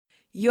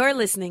You're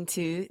listening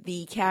to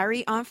the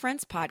Carry On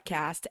Friends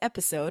podcast,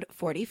 episode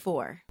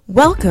 44.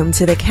 Welcome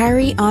to the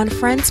Carry On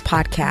Friends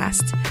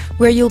podcast,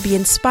 where you'll be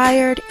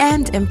inspired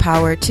and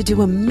empowered to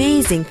do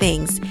amazing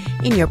things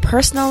in your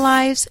personal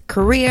lives,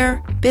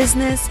 career,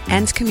 business,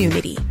 and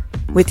community.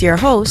 With your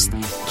host,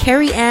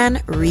 Carrie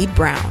Ann Reed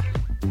Brown.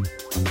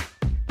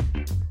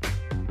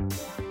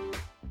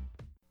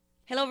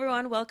 Hello,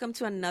 everyone. Welcome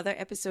to another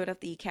episode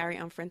of the Carry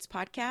On Friends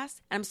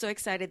podcast. I'm so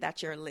excited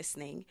that you're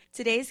listening.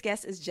 Today's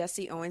guest is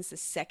Jesse Owens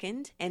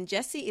II, and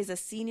Jesse is a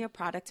senior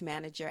product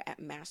manager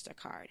at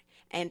MasterCard.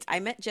 And I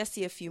met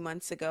Jesse a few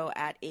months ago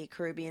at a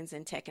Caribbeans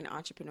in Tech and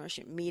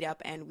Entrepreneurship meetup,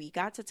 and we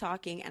got to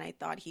talking, and I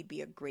thought he'd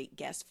be a great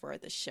guest for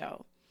the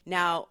show.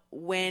 Now,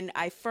 when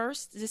I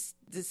first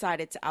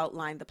decided to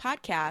outline the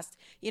podcast,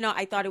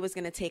 I thought it was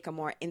going to take a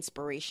more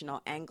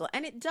inspirational angle,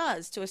 and it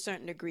does to a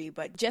certain degree,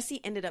 but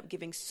Jesse ended up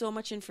giving so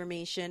much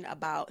information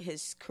about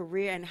his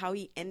career and how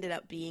he ended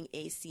up being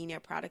a senior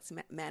product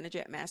manager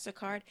at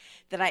MasterCard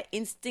that I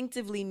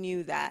instinctively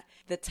knew that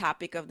the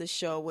topic of the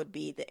show would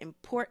be the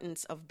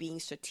importance of being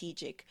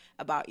strategic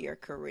about your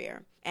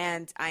career.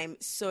 And I'm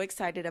so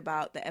excited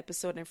about the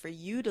episode and for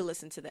you to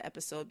listen to the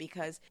episode,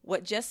 because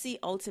what Jesse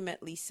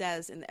ultimately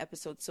says in the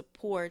episode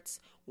supports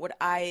what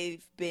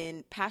I've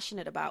been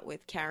passionate about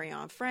with Carry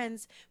On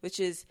Friends, which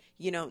is,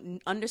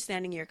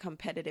 understanding your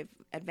competitive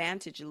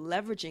advantage,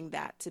 leveraging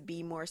that to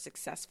be more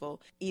successful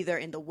either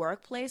in the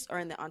workplace or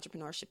in the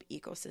entrepreneurship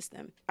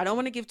ecosystem. I don't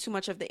want to give too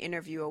much of the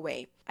interview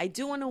away. I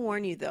do want to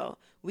warn you, though,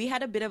 we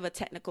had a bit of a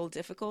technical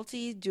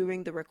difficulty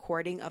during the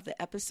recording of the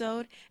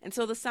episode, and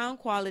so the sound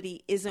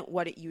quality isn't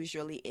what it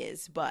usually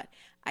is, but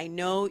I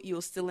know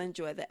you'll still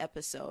enjoy the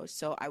episode,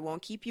 so I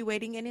won't keep you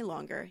waiting any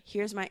longer.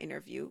 Here's my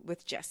interview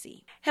with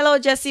Jesse. Hello,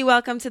 Jesse.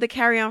 Welcome to the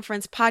Carry On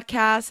Friends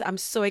podcast. I'm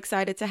so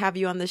excited to have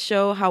you on the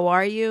show. How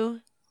are you?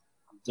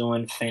 I'm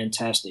doing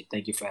fantastic.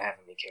 Thank you for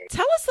having me, Carrie.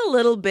 Tell us a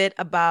little bit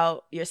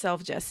about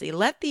yourself, Jesse.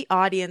 Let the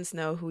audience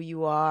know who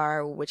you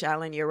are, which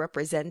island you're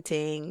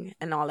representing,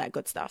 and all that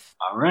good stuff.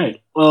 All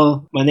right.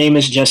 Well, my name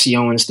is Jesse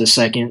Owens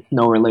II.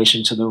 No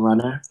relation to the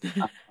runner.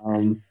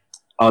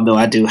 Although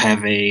I do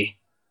have a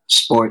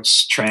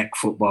sports track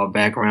football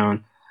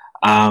background.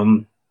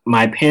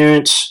 My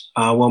parents,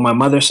 my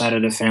mother's side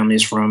of the family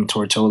is from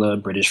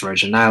Tortola, British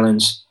Virgin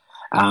Islands,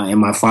 and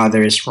my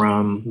father is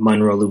from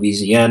Monroe,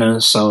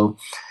 Louisiana. So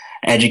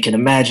as you can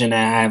imagine,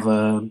 I have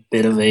a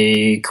bit of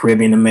a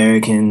Caribbean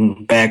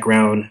American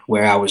background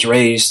where I was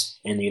raised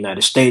in the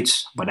United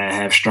States, but I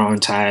have strong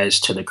ties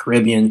to the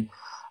Caribbean,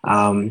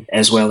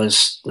 as well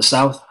as the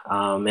South.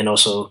 And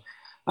also,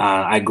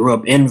 I grew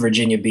up in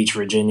Virginia Beach,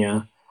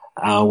 Virginia,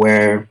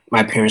 where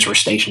my parents were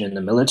stationed in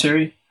the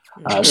military.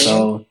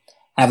 So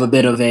I have a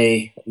bit of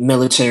a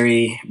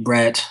military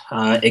brat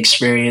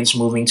experience,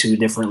 moving to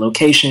different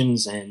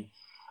locations and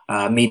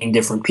meeting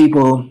different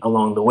people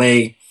along the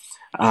way.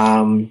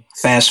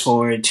 Fast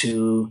forward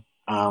to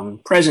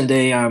present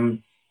day,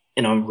 I'm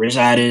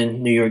reside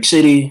in New York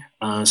City,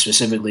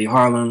 specifically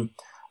Harlem,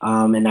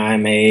 and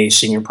I'm a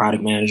senior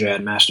product manager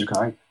at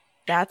MasterCard.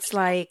 That's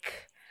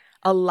like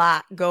a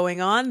lot going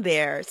on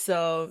there.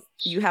 So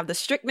you have the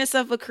strictness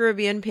of a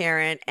Caribbean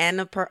parent and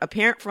a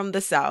parent from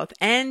the South,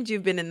 and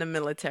you've been in the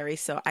military.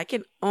 So I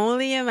can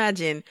only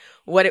imagine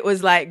what it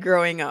was like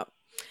growing up.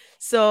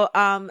 So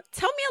tell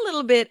me a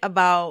little bit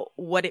about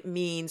what it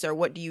means, or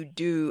what do you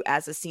do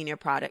as a senior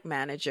product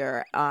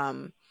manager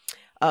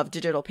of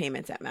digital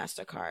payments at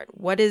MasterCard?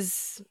 What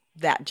is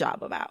that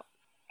job about?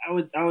 I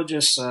would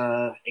just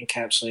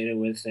encapsulate it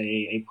with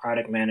a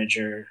product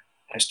manager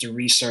has to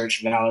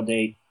research,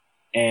 validate,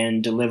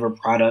 and deliver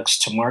products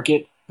to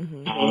market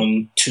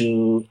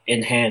to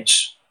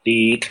enhance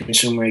the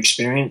consumer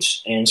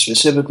experience. And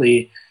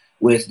specifically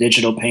with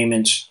digital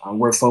payments,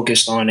 we're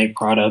focused on a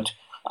product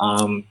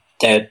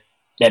that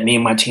me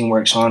and my team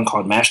works on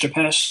called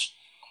MasterPass.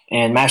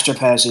 And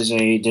MasterPass is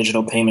a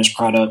digital payments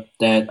product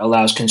that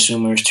allows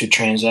consumers to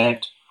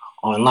transact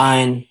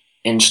online,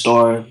 in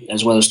store,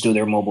 as well as through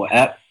their mobile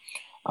app.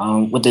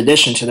 With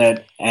addition to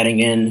that, adding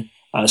in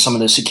some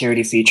of the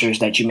security features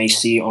that you may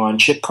see on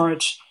chip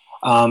cards,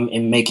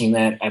 and making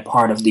that a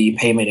part of the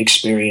payment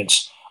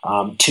experience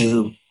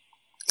to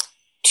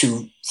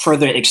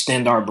further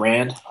extend our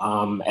brand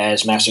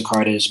as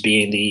MasterCard is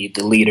being the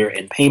leader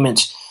in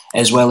payments,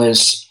 as well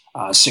as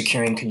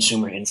securing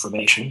consumer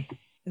information.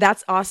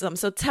 That's awesome.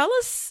 So tell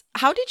us,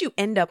 how did you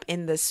end up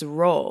in this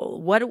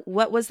role?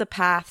 What was the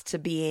path to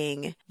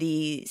being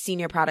the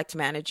senior product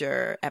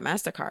manager at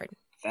MasterCard?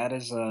 That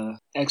is an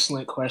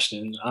excellent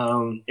question.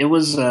 It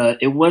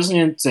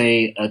wasn't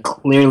a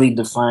clearly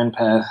defined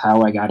path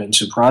how I got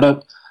into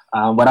product,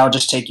 but I'll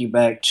just take you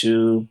back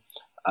to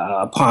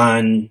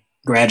upon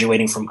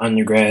graduating from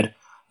undergrad.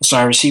 So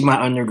I received my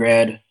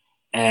undergrad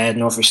at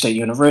Norfolk State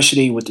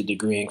University with a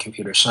degree in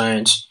computer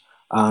science.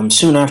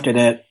 Soon after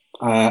that,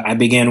 I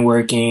began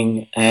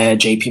working at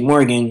JP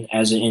Morgan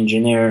as an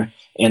engineer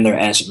in their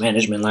asset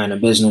management line of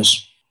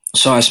business.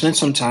 So I spent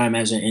some time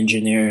as an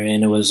engineer,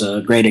 and it was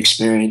a great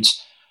experience.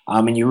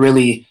 And you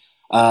really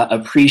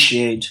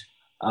appreciate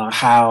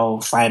how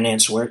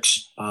finance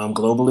works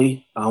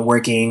globally,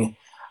 working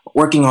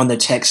on the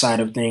tech side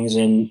of things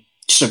and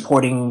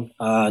supporting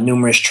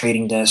numerous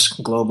trading desks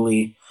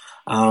globally.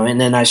 And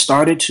then I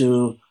started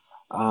to,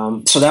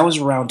 so that was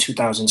around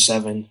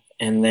 2007.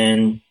 And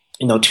then,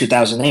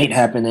 2008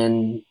 happened,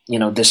 and,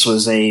 this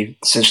was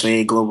essentially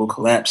a global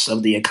collapse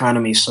of the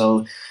economy.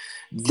 So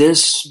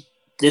this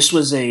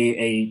was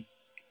a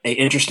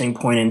interesting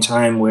point in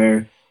time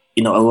where,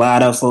 a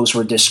lot of folks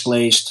were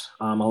displaced.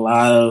 A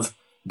lot of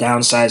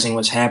downsizing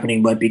was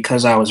happening, but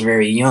because I was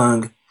very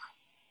young,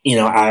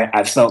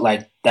 I felt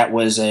like that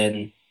was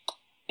an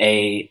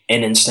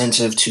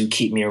incentive to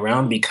keep me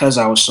around because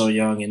I was so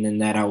young, and then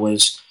that I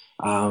was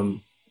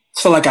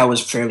felt like I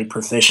was fairly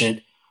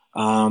proficient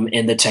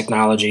in the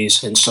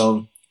technologies, and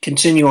so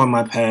continue on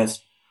my path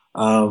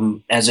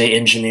as an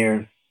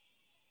engineer.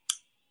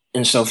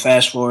 And so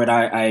fast forward,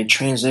 I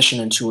transitioned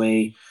into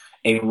a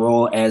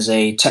role as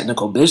a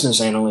technical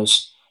business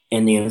analyst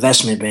in the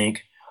investment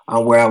bank,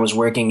 where I was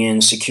working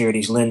in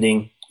securities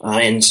lending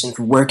and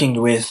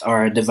working with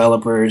our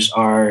developers,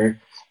 our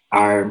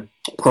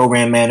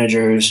program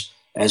managers,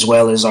 as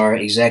well as our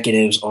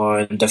executives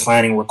on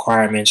defining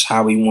requirements,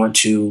 how we want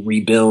to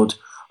rebuild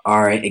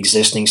our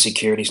existing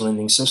securities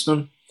lending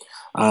system.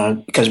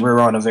 Because we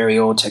were on a very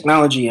old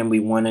technology and we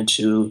wanted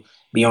to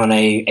be on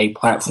a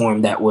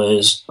platform that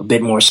was a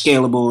bit more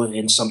scalable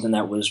and something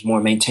that was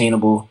more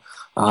maintainable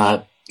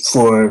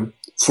for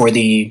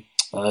the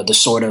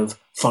sort of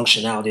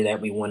functionality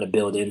that we want to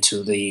build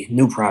into the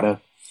new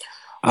product.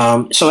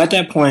 So at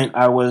that point,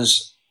 I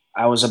was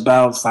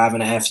about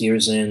 5.5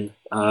 years in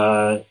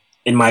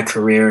my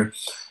career,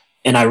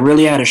 and I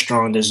really had a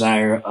strong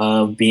desire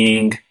of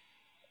being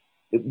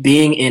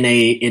in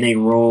a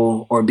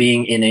role or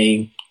being in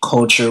a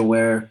culture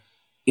where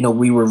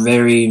we were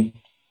very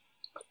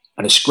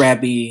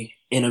scrappy,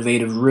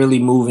 innovative, really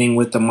moving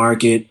with the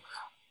market,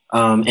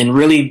 and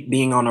really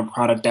being on a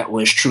product that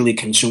was truly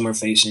consumer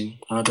facing.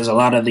 Because a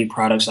lot of the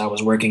products I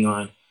was working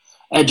on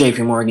at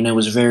JP Morgan, it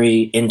was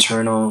very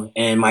internal,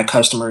 and my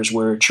customers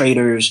were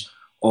traders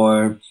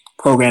or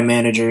program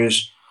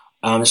managers.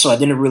 So I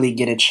didn't really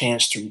get a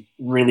chance to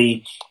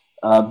really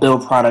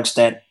build products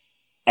that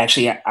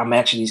I'm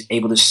actually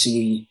able to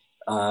see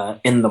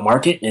in the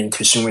market and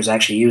consumers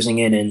actually using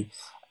it, and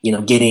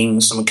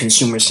getting some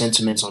consumer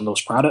sentiments on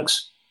those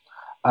products.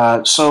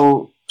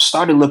 So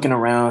started looking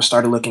around,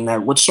 started looking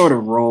at what sort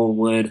of role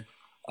would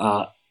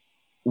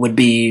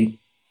be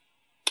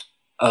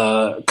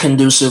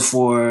conducive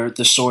for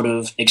the sort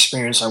of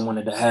experience I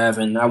wanted to have.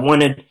 And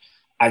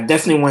I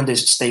definitely wanted to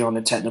stay on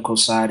the technical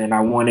side, and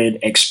I wanted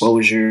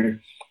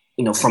exposure,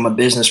 from a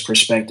business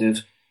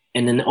perspective.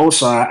 And then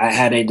also I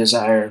had a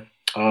desire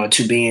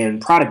to be in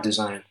product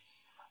design.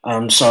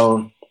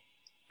 So,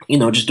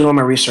 just doing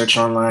my research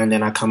online,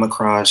 then I come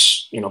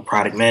across,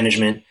 product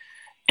management,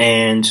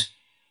 and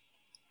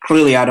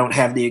clearly I don't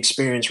have the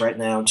experience right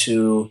now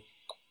to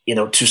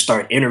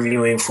start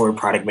interviewing for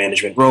product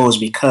management roles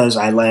because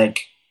I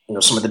lack,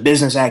 some of the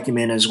business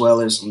acumen as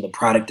well as some of the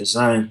product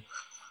design.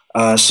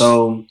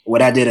 So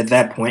what I did at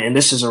that point, and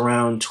this is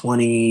around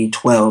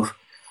 2012.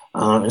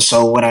 And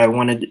so what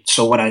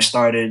I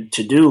started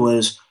to do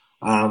was,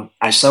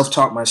 I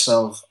self-taught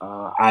myself,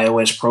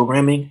 iOS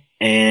programming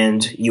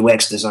and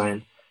UX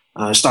design.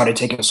 Started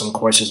taking some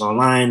courses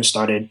online,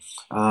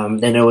 then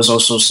there was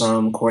also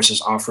some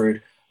courses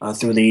offered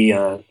through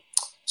the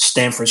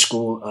Stanford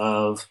School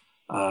of,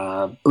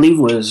 I believe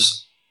it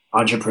was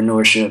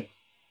entrepreneurship.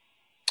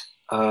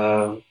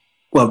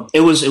 Well,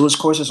 it was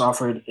courses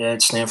offered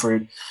at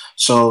Stanford.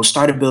 So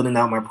started building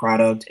out my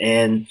product,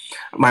 and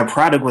my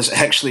product was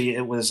actually,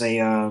 and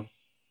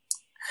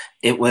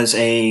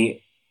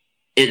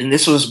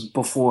this was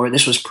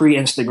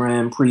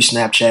pre-Instagram,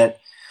 pre-Snapchat.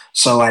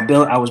 So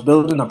I was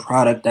building a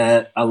product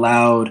that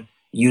allowed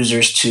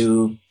users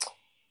to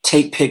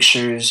take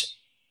pictures,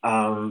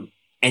 and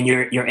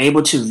you're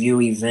able to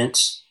view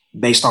events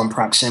based on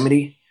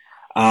proximity.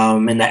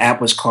 And the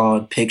app was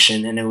called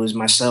Piction, and it was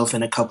myself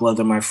and a couple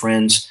other my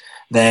friends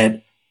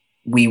that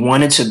we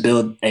wanted to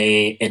build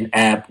an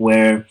app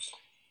where,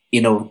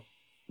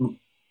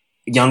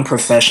 young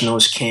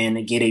professionals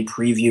can get a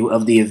preview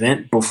of the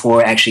event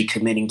before actually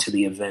committing to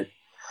the event.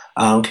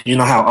 You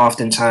know how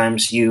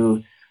oftentimes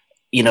you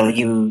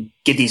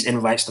get these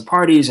invites to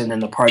parties, and then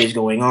the party's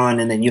going on,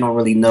 and then you don't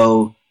really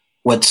know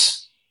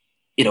what's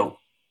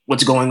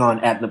going on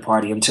at the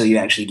party until you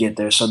actually get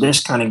there. So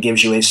this kind of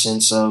gives you a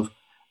sense of,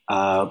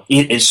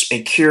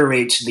 it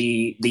curates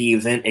the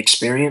event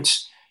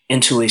experience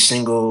into a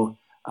single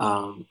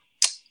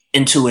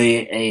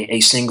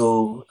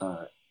single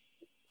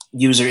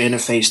user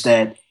interface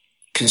that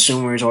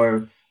consumers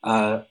or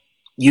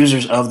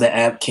users of the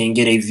app can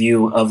get a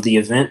view of the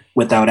event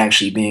without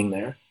actually being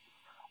there.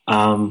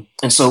 And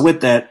so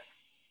with that,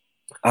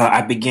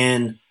 I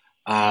began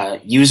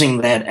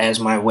using that as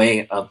my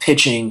way of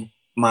pitching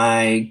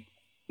my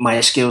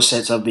skill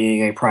sets of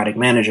being a product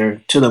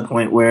manager, to the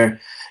point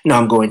where,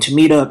 I'm going to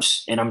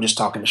meetups and I'm just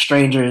talking to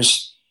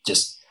strangers,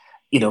 just,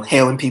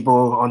 hailing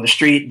people on the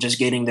street, just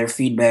getting their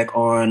feedback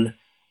on,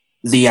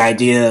 the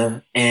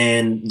idea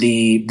and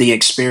the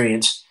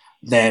experience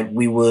that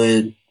we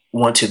would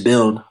want to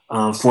build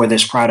for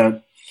this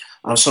product.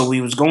 So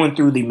we was going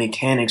through the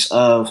mechanics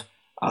of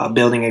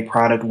building a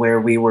product where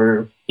we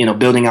were,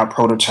 building out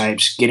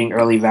prototypes, getting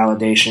early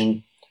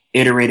validation,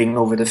 iterating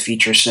over the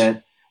feature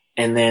set,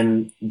 and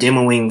then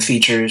demoing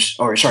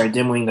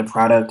the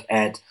product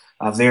at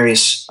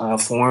various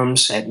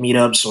forums, at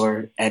meetups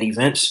or at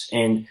events,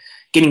 and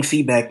getting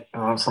feedback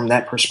from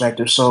that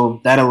perspective. So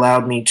that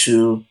allowed me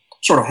to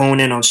sort of hone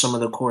in on some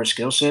of the core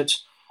skill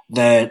sets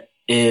that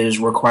is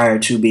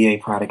required to be a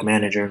product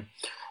manager,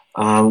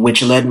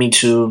 which led me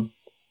to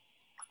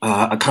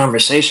a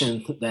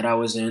conversation that I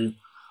was in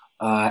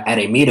at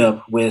a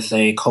meetup with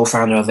a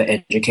co-founder of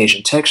an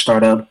education tech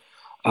startup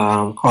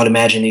called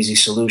Imagine Easy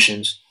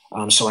Solutions.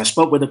 So I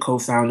spoke with the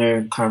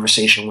co-founder,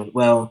 conversation went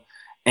well,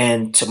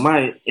 and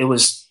it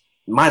was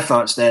my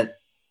thoughts that,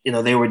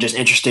 they were just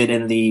interested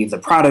in the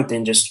product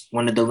and just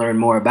wanted to learn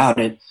more about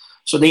it.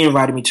 So they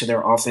invited me to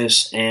their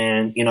office,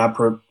 and,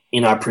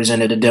 I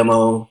presented a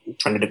demo in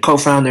front of the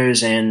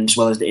co-founders and as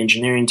well as the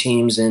engineering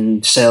teams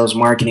and sales,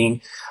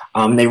 marketing.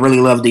 They really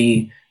loved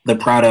the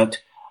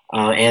product,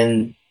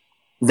 and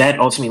that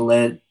ultimately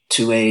led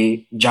to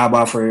a job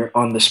offer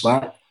on the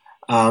spot.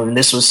 And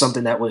this was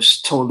something that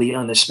was totally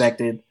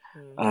unexpected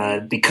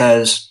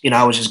because,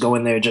 I was just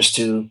going there just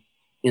to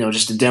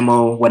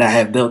demo what I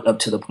had built up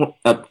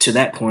to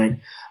that point.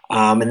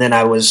 And then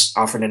I was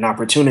offered an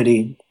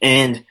opportunity,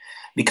 and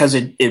because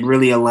it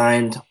really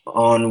aligned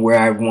on where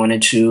I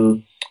wanted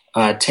to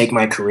take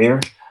my career,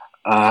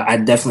 I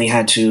definitely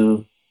had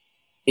to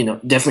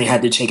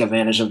take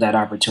advantage of that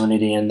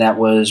opportunity. And that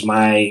was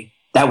my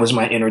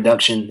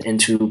introduction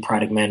into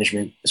product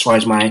management, as far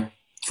as my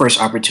first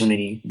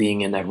opportunity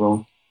being in that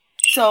role.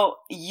 So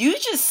you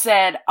just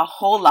said a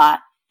whole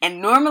lot.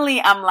 And normally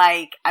I'm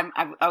like,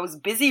 I was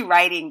busy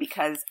writing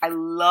because I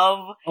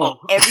love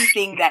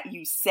everything that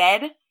you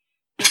said,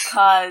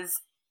 because,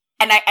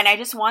 and I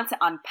just want to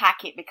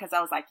unpack it because I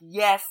was like,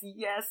 yes.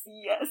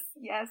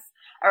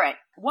 All right.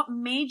 What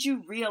made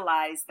you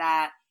realize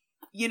that,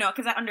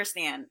 because I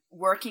understand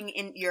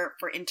working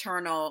for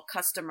internal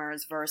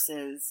customers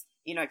versus,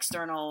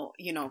 external,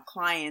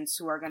 clients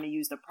who are going to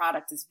use the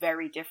product is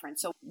very different.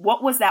 So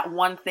what was that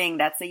one thing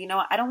that said,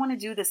 I don't want to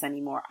do this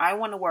anymore. I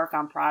want to work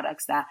on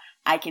products that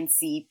I can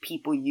see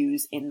people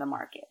use in the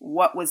market.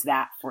 What was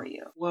that for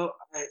you? Well,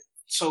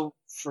 so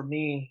for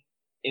me,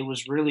 it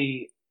was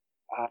really,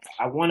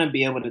 I want to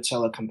be able to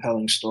tell a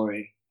compelling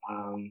story.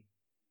 And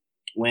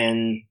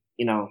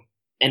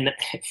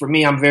for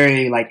me, I'm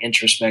very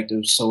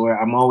introspective. So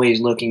I'm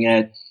always looking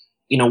at,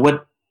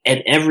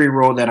 at every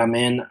role that I'm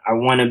in, I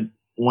want to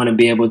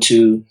be able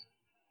to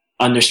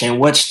understand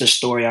what's the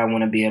story I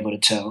want to be able to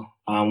tell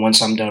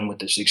once I'm done with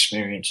this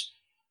experience.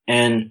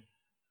 And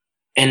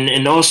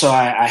also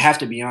I have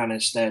to be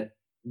honest that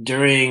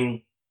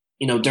during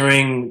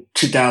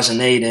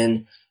 2008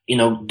 and,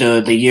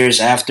 the years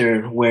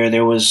after, where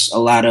there was a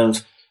lot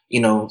of,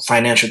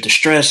 financial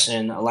distress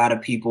and a lot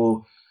of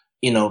people,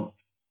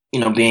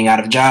 being out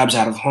of jobs,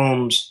 out of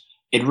homes,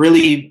 it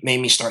really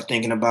made me start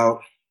thinking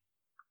about,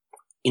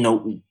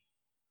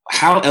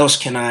 how else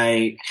can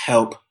I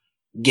help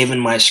given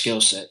my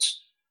skill sets?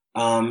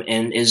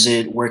 And is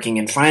it working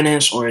in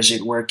finance, or is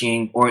it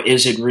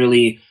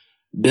really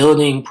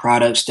building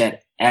products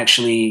that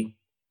actually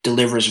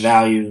delivers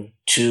value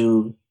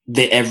to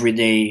the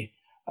everyday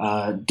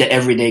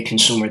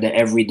consumer, the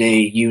everyday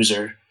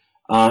user?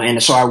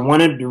 And so I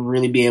wanted to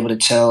really be able to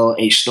tell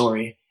a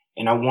story,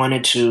 and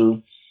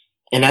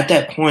and at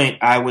that point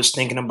I was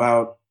thinking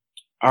about,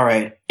 all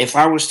right, if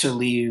I was to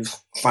leave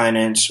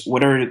finance,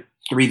 what are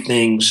three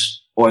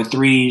things or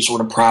three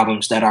sort of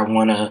problems that I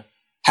want to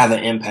have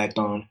an impact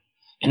on?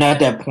 And at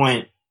that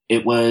point,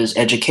 it was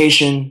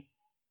education,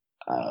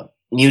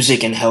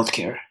 music, and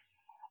healthcare.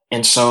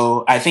 And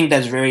so I think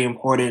that's very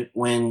important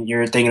when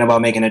you're thinking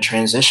about making a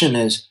transition,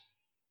 is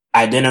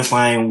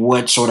identifying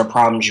what sort of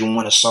problems you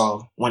want to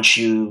solve once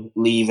you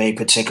leave a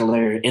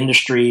particular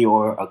industry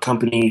or a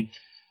company,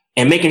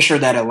 and making sure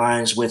that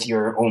aligns with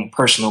your own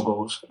personal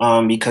goals.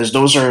 Because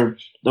those are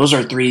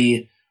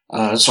three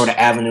sort of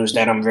avenues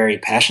that I'm very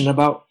passionate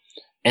about.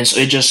 And so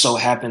it just so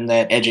happened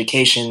that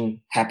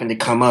education happened to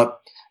come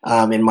up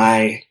in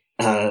my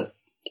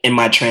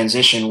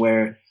transition,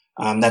 where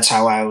that's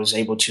how I was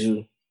able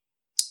to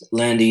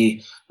land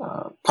the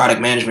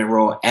product management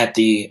role at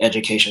the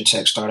education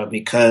tech startup,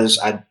 because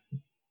I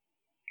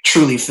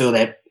truly feel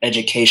that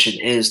education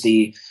is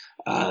the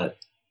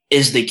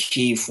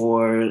key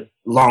for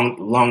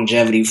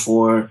longevity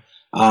for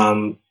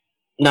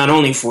not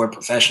only for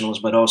professionals,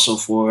 but also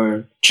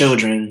for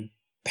children,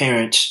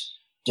 parents,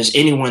 just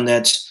anyone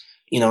that's,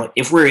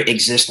 if we're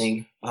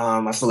existing,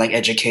 I feel like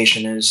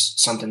education is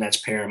something that's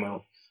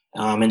paramount.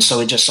 And so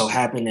it just so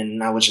happened,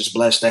 and I was just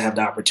blessed to have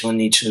the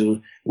opportunity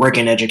to work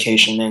in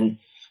education and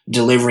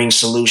delivering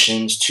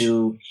solutions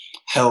to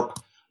help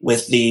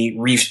with the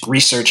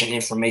research and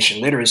information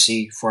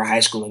literacy for high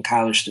school and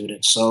college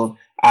students. So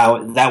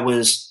that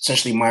was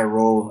essentially my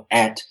role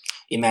at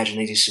Imagine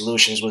Easy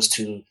Solutions, was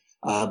to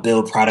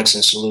build products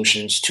and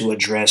solutions to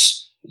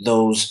address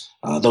those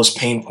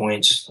pain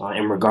points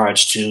in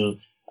regards to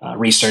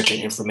research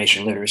and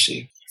information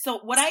literacy. So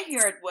what I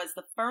heard was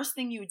the first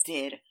thing you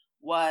did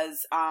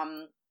was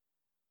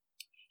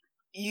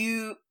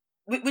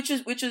which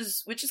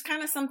is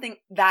kind of something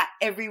that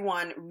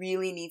everyone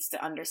really needs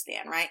to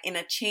understand, right? In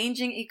a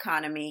changing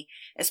economy,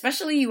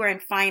 especially you were in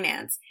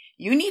finance,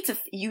 you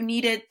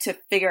needed to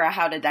figure out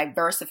how to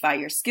diversify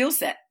your skill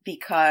set,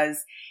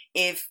 because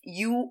if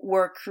you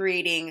were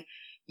creating,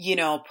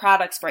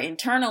 products for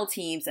internal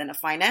teams and a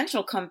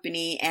financial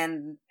company,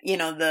 and,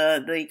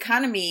 the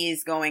economy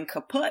is going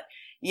kaput,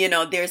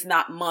 there's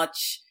not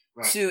much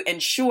to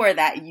ensure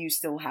that you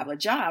still have a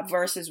job,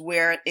 versus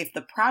where if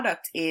the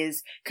product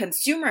is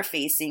consumer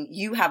facing,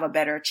 you have a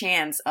better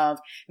chance of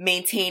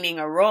maintaining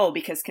a role,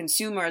 because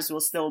consumers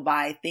will still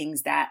buy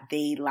things that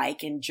they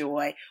like,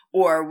 enjoy,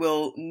 or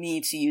will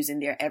need to use in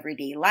their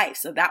everyday life.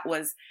 So that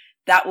was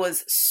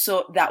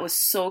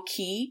so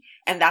key.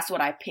 And that's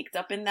what I picked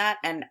up in that.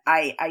 And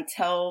I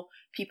tell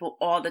people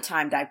all the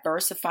time,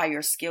 diversify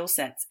your skill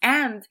sets,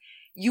 and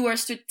you are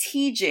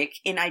strategic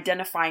in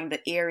identifying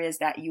the areas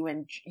that you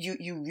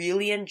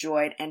really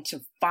enjoyed, and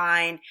to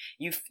find,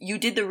 you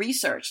did the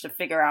research to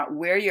figure out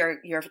where your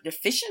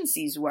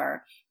deficiencies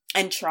were,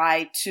 and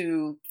try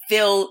to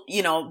fill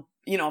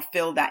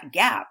that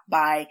gap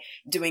by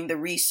doing the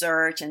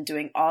research and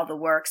doing all the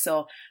work.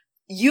 So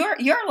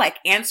you're like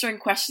answering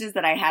questions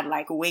that I had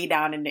like way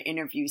down in the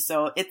interview.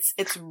 So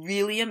it's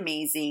really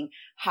amazing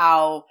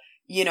how,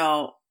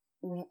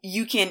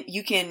 you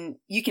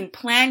can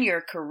plan your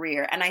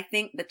career. And I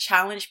think the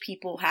challenge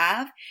people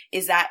have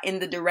is that in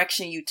the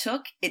direction you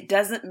took, it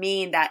doesn't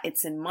mean that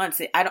it's in months.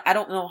 I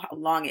don't know how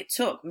long it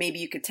took. Maybe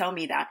you could tell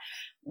me that.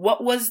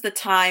 What was the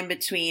time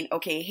between,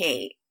 okay,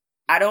 hey,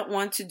 I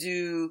want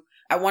to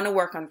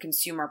work on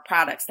consumer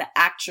products, to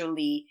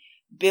actually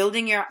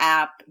building your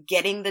app,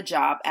 getting the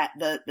job at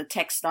the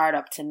tech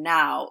startup, to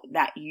now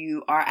that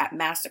you are at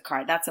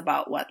MasterCard? That's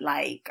about what,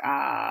 like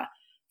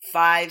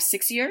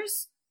 5-6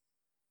 years?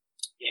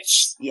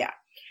 Yes. Yeah.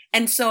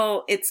 And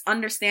so it's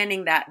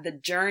understanding that the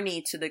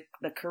journey to the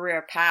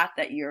career path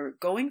that you're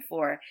going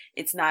for,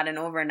 it's not an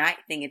overnight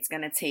thing. It's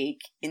going to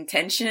take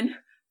intention,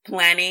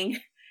 planning,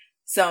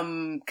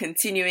 some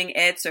continuing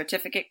ed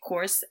certificate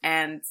course.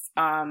 And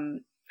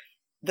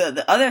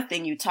the other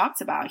thing you talked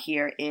about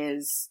here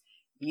is,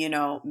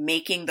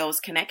 making those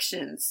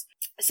connections.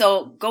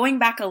 So going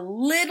back a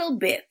little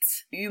bit,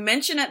 you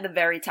mentioned at the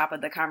very top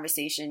of the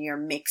conversation your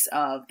mix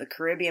of the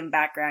Caribbean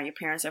background. Your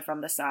parents are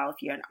from the South.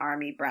 You're an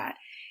Army brat.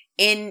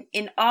 In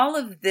all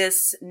of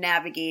this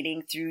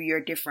navigating through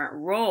your different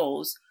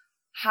roles,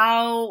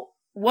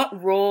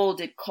 what role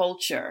did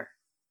culture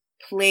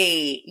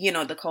play,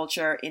 the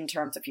culture in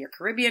terms of your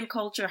Caribbean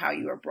culture, how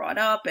you were brought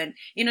up, and,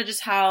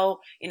 just how,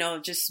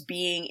 just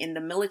being in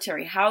the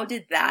military, how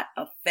did that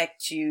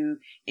affect you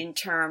in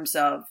terms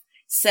of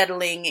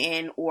settling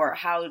in, or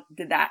how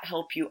did that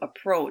help you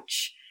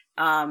approach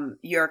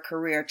your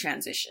career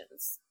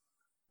transitions?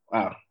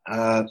 Wow.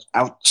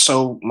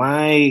 So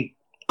my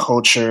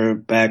culture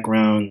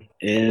background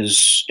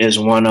is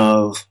one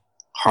of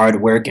hard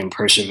work and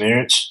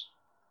perseverance.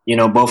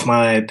 Both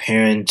my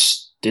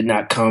parents did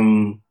not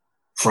come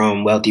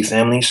from wealthy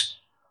families.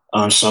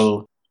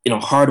 So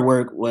hard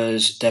work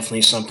was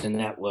definitely something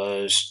that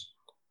was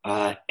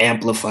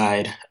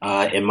amplified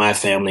in my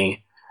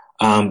family,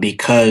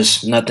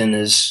 because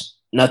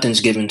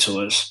nothing's given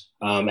to us,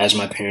 as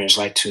my parents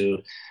like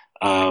to,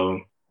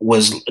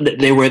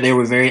 they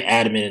were very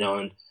adamant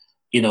on,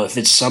 if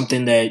it's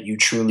something that you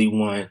truly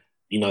want,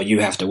 you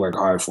have to work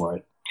hard for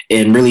it,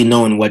 and really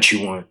knowing what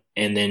you want,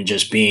 and then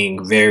just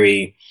being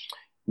very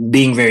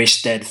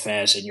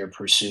steadfast in your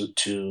pursuit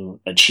to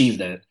achieve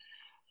that.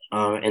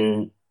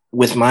 And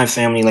with my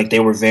family, like,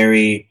 they were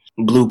very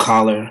blue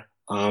collar,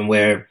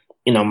 where,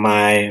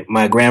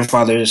 my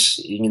grandfather's,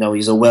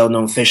 he's a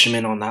well-known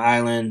fisherman on the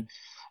island.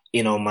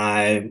 And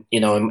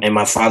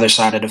my father's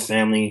side of the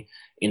family,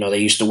 they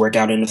used to work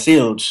out in the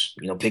fields,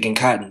 picking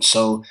cotton.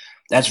 So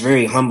that's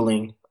very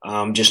humbling.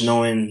 Just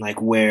knowing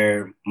like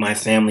where my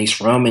family's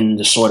from and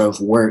the sort of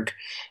work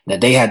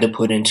that they had to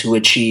put in to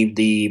achieve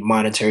the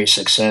monetary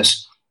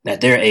success that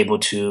they're able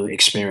to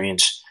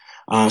experience.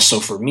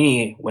 So for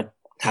me,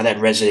 how that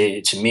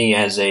resonated to me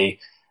as a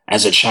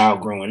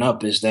child growing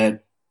up is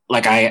that,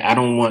 like, I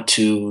don't want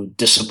to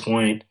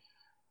disappoint,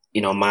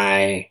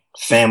 my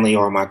family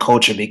or my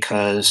culture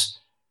because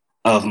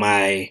of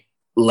my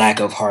lack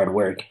of hard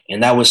work.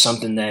 And that was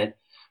something that,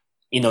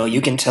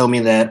 you can tell me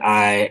that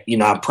I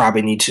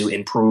probably need to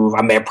improve.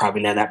 I may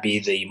probably not be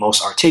the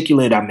most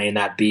articulate. I may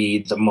not be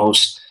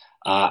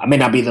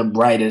the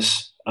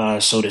brightest,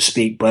 so to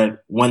speak.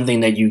 But one thing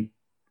that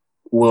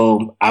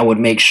I would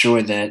make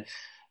sure that,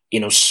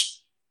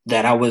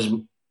 that I was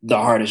the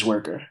hardest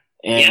worker.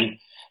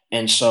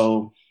 And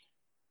so,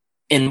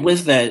 and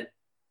with that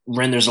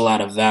renders a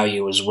lot of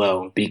value as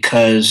well,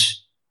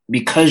 because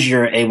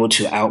you're able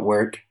to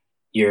outwork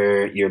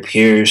your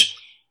peers,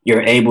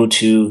 you're able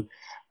to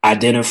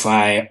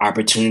identify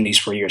opportunities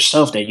for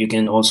yourself that you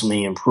can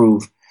ultimately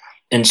improve.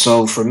 And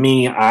so for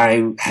me,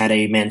 I had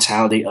a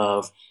mentality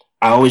of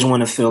I always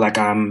want to feel like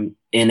I'm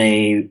in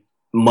a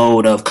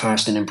mode of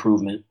constant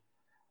improvement.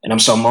 And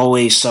I'm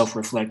always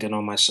self-reflecting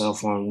on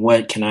myself on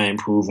what can I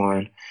improve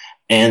on.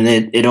 And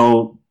it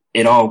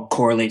all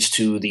correlates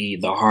to the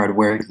hard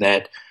work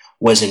that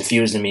was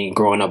infused in me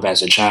growing up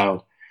as a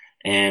child.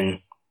 And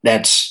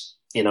that's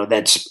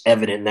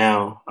evident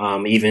now.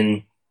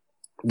 Even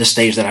the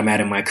stage that I'm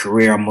at in my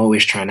career, I'm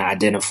always trying to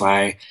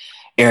identify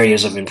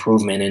areas of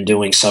improvement and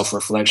doing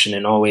self-reflection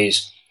and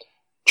always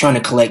trying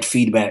to collect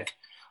feedback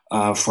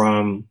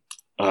from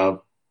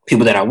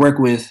people that I work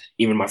with,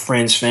 even my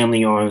friends,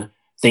 family, on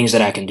things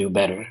that I can do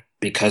better.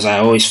 Because I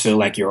always feel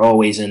like you're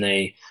always in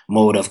a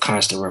mode of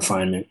constant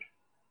refinement.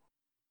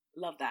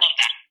 Love that.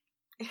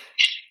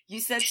 You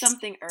said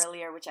something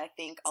earlier, which I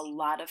think a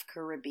lot of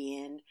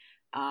Caribbean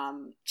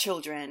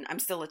children, I'm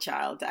still a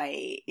child.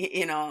 I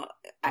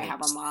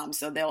have a mom,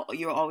 so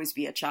you'll always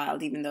be a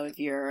child, even though if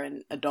you're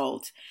an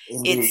adult.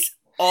 Indeed.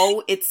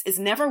 It's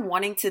never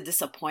wanting to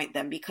disappoint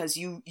them, because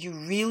you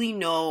really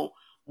know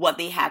what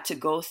they had to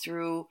go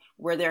through,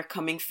 where they're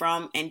coming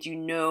from, and you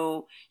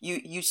know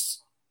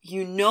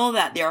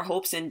that their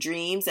hopes and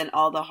dreams and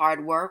all the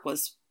hard work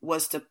was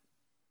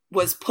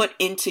put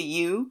into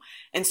you.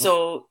 And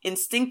so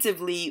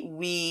instinctively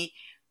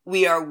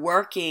we are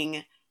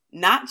working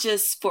not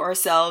just for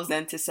ourselves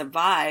and to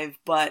survive,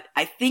 but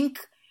I think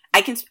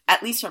I can,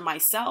 at least for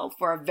myself,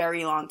 for a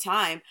very long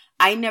time,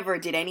 I never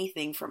did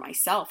anything for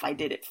myself. I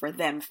did it for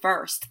them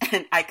first,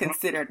 and I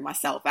considered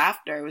myself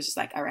after. It was just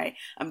like, all right,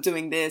 I'm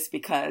doing this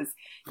because,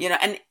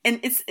 and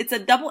it's a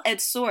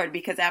double-edged sword,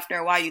 because after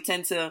a while you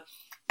tend to,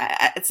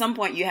 at some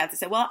point you have to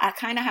say, well, I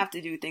kind of have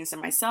to do things for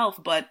myself.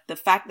 But the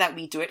fact that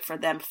we do it for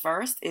them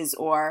first is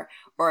or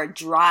a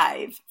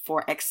drive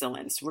for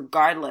excellence,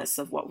 regardless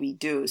of what we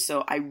do.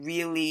 So I'm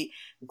really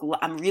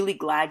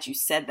glad you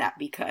said that,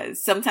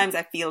 because sometimes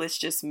I feel it's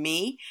just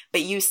me, but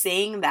you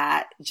saying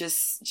that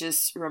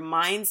just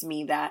reminds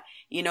me that,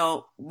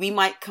 we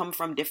might come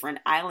from different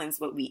islands,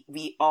 but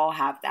we all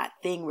have that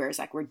thing where it's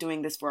like, we're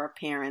doing this for our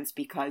parents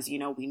because,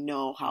 we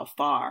know how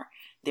far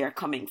they're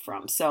coming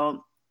from.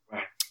 So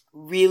Right.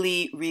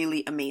 Really,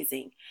 really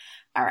amazing.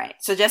 All right.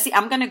 So Jesse,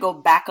 I'm going to go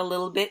back a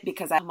little bit,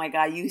 because oh my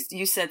God,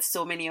 you said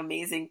so many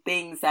amazing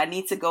things. I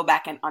need to go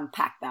back and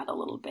unpack that a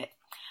little bit.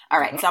 All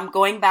right. So I'm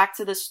going back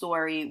to the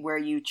story where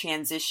you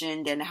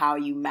transitioned and how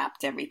you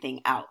mapped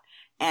everything out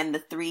and the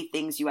 3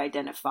 things you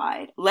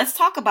identified. Let's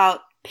talk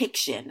about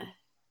Piction.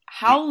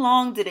 How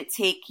long did it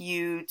take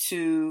you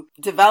to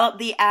develop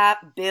the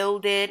app,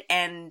 build it,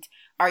 and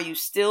are you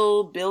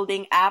still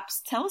building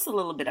apps? Tell us a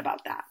little bit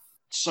about that.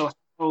 So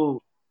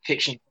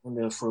Piction came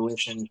to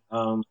fruition.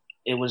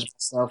 It was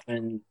myself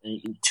and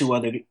two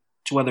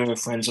other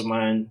friends of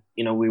mine.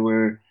 We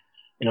were,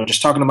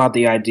 just talking about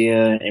the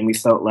idea, and we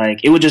felt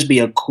like it would just be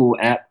a cool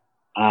app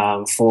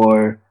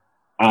for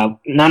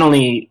not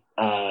only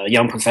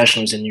young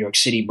professionals in New York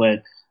City,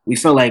 but we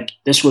felt like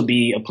this would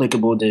be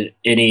applicable to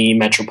any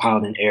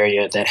metropolitan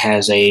area that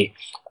has a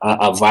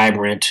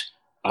vibrant,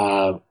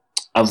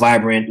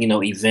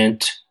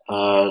 event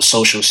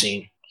social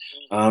scene.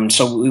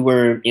 So we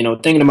were,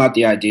 thinking about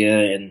the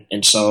idea,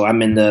 and so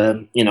I'm in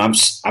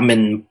I'm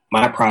in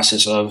my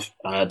process of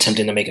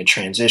attempting to make a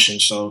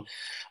transition. So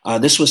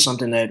this was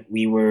something that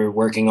we were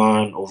working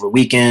on over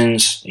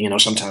weekends,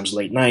 sometimes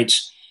late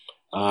nights.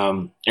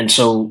 And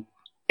so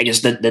I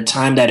guess the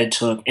time that it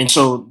took, and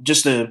so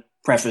just to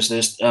preface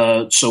this,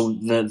 so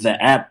the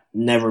app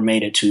never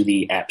made it to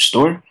the App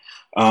Store.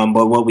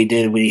 But what we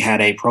did, we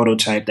had a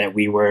prototype that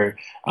we were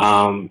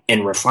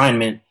in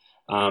refinement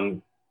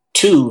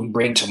to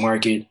bring to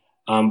market.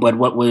 But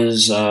what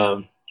was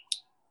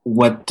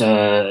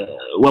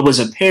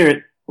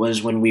apparent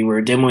was when we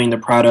were demoing the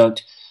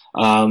product,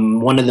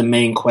 one of the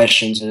main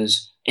questions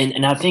is,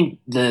 and I think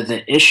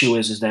the issue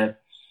is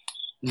that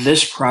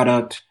this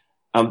product,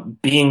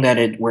 being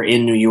that we're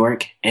in New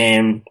York,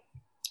 and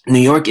New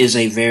York is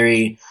a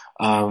very,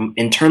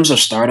 in terms of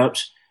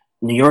startups,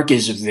 New York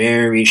is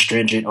very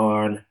stringent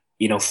on,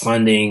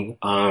 funding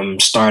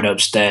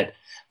startups that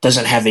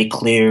doesn't have a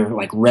clear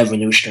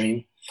revenue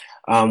stream.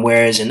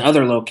 Whereas in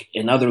other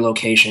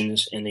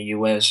locations in the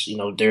U.S.,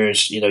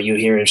 there's, you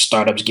hear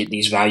startups get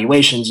these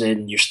valuations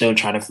and you're still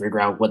trying to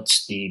figure out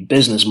what's the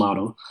business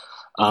model.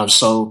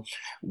 So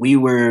we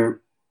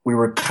were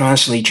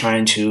constantly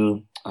trying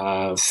to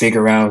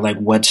figure out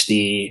what's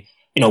the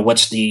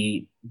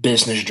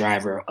business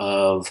driver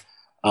of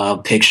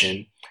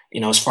Piction.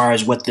 As far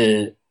as what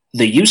the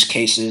use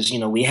cases,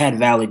 we had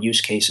valid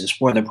use cases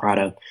for the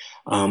product,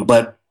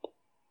 but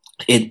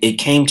it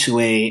came to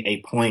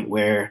a point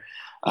where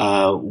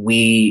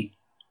we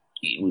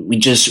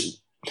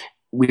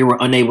were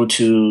unable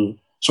to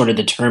sort of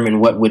determine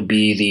what would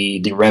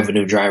be the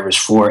revenue drivers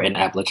for an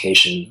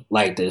application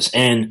like this.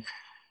 And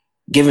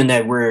given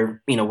that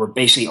we're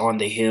basically on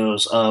the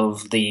heels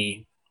of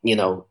the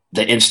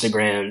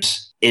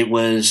Instagrams, it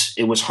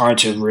was hard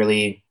to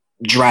really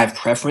drive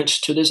preference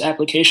to this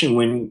application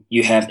when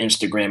you have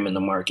Instagram in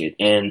the market.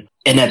 And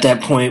at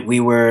that point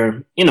we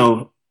were,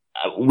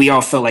 we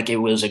all felt like it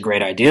was a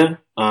great idea,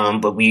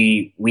 but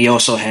we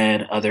also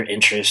had other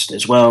interests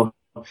as well,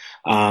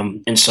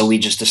 and so we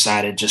just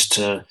decided just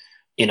to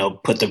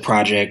put the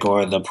project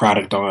or the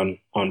product on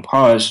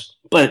pause.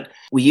 But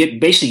we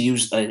basically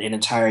used an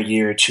entire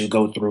year to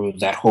go through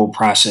that whole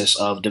process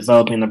of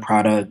developing the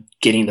product,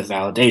 getting the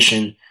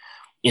validation,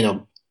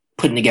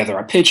 putting together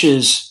our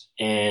pitches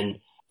and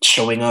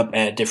showing up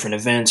at different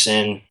events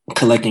and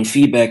collecting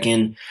feedback.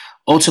 And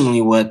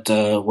ultimately what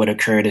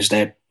occurred is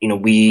that,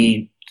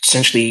 we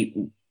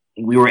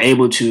were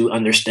able to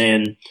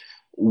understand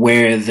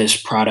where this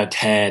product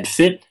had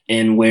fit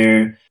and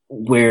where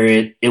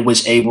it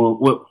was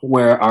able,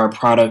 where our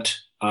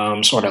product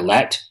sort of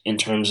lacked in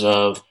terms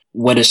of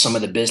what is some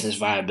of the business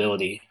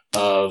viability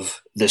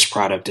of this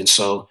product. And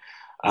so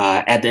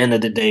at the end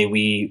of the day,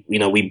 we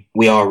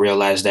all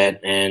realized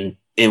that, and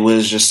it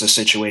was just a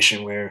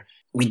situation where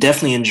we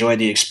definitely enjoyed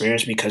the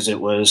experience because it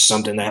was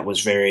something that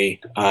was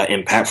very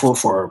impactful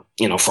for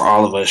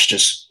all of us,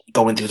 just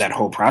going through that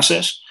whole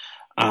process.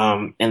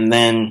 And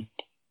then,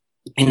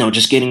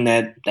 just getting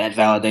that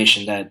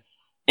validation that,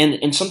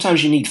 and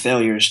sometimes you need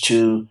failures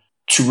to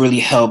really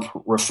help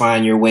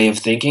refine your way of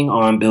thinking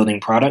on building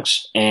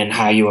products and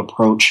how you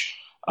approach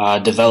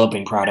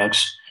developing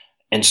products.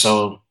 And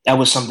so that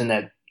was something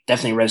that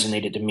definitely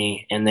resonated to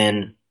me. And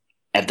then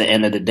at the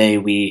end of the day,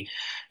 we,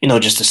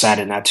 just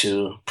decided not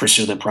to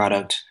pursue the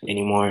product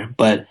anymore.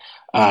 But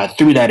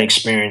through that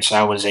experience,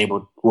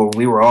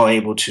 we were all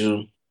able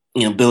to,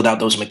 build out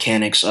those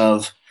mechanics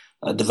of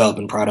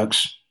developing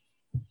products.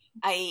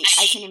 I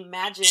can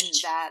imagine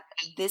that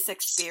this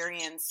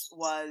experience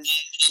was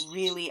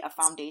really a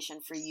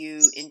foundation for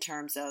you in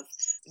terms of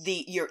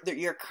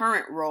your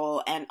current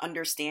role and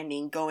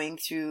understanding, going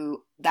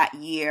through that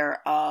year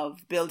of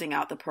building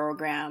out the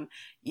program,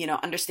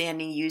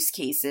 understanding use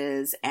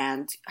cases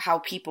and how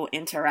people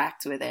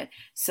interact with it.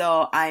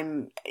 So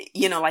I'm,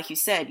 like you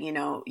said,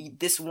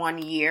 this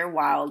 1 year,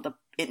 while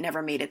it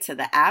never made it to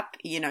the app,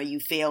 you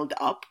failed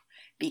up,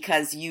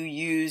 because you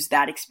use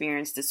that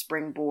experience to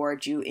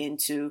springboard you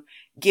into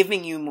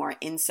giving you more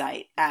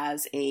insight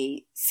as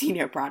a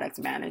senior product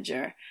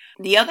manager.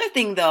 The other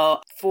thing, though,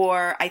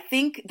 for I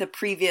think the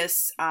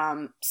previous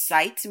the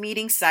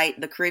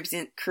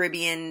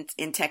Caribbean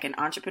in Tech and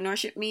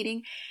Entrepreneurship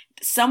meeting,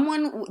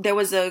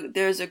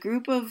 there's a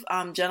group of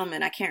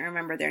gentlemen, I can't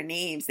remember their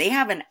names. They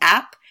have an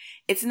app.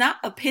 It's not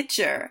a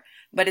picture,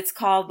 but it's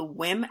called the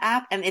WIM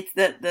app, and it's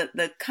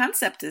the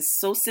concept is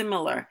so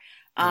similar.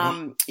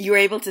 You were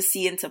able to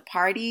see into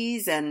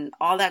parties and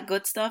all that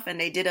good stuff, and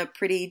they did a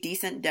pretty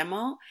decent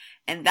demo,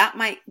 and that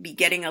might be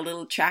getting a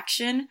little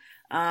traction.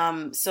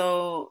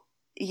 So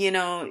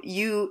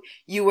you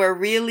were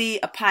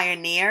really a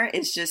pioneer.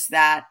 It's just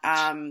that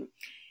I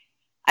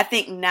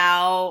think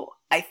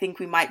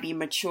we might be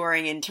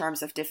maturing in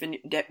terms of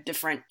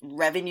different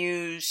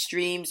revenue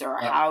streams or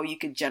how you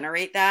could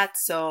generate that.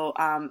 So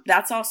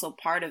that's also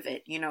part of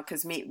it,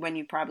 because when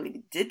you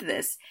probably did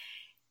this,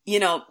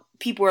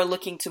 people are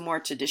looking to more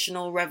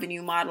traditional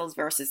revenue models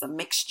versus a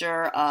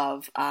mixture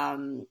of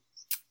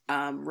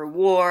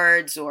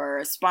rewards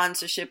or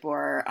sponsorship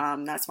or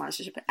not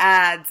sponsorship,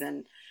 ads.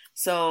 And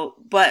so,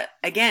 but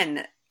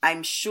again,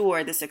 I'm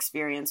sure this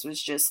experience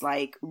was just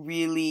like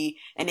really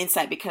an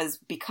insight, because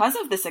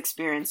of this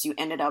experience, you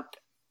ended up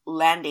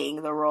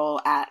landing the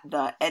role at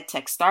the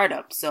EdTech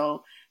startup.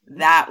 So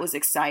that was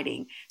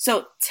exciting.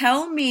 So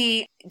tell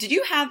me, did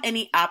you have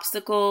any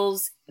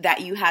obstacles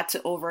that you had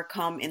to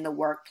overcome in the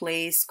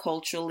workplace,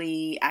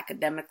 culturally,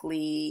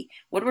 academically?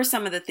 What were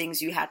some of the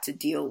things you had to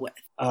deal with?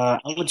 I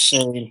would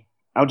say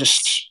I'll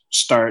just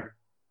start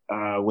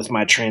with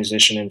my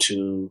transition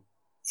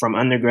from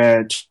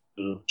undergrad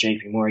to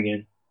JP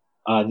Morgan.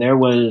 There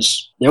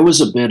was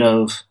a bit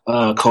of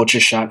culture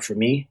shock for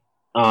me.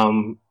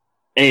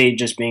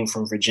 Just being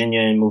from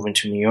Virginia and moving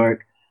to New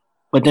York.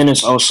 But then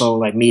it's also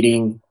like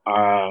meeting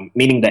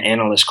the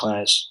analyst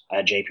class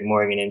at JP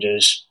Morgan and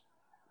just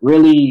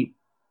really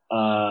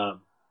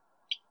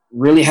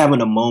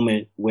having a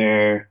moment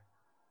where,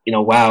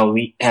 wow,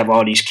 we have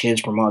all these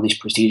kids from all these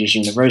prestigious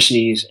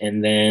universities,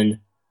 and then,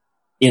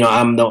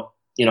 I'm the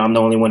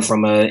only one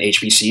from a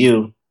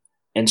HBCU.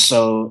 And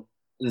so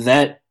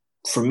that,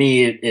 for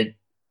me,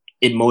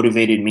 it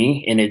motivated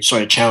me, and it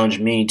sort of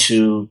challenged me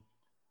to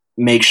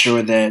make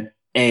sure that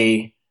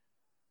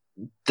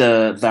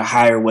the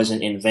hire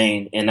wasn't in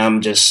vain, and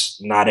I'm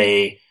just not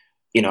like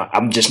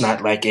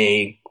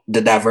the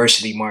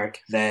diversity mark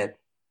that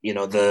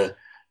the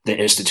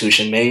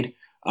institution made.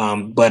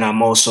 But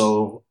I'm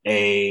also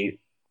a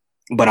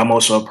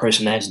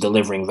person that's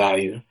delivering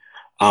value,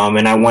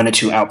 and I wanted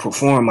to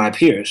outperform my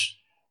peers,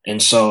 and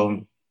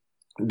so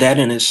that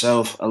in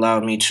itself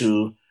allowed me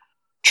to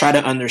try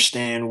to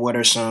understand what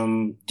are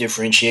some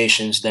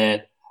differentiations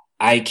that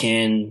I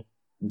can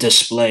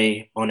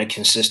display on a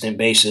consistent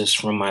basis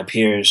from my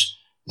peers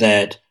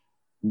that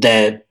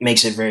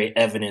makes it very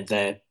evident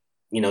that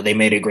they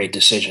made a great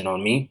decision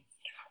on me.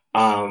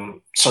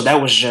 So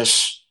that was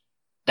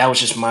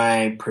just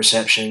my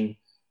perception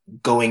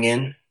going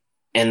in,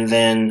 and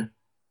then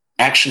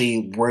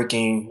actually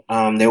working,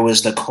 there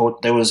was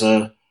there was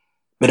a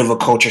bit of a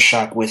culture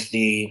shock with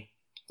the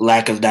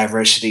lack of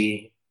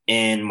diversity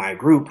in my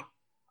group,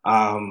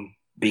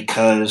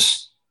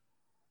 because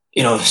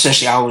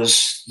essentially I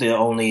was the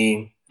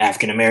only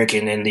African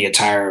American in the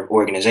entire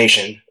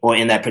organization or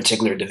in that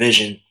particular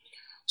division.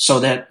 So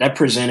that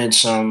presented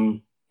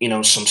some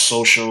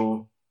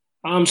social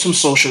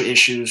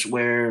issues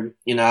where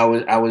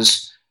I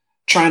was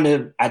trying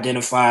to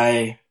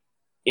identify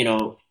you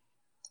know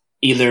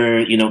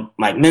either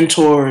my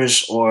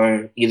mentors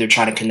or either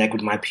try to connect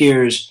with my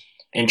peers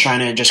and trying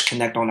to just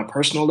connect on a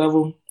personal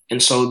level.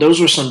 And so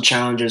those were some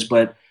challenges,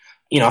 but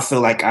I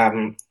feel like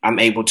I'm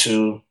able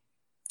to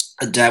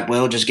adapt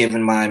well, just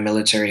given my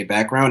military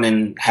background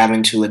and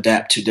having to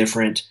adapt to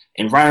different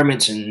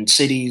environments and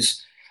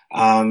cities,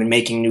 and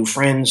making new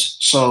friends.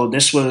 So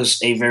this was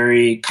a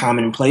very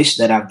common place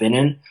that I've been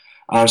in.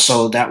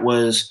 So that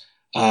was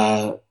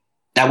a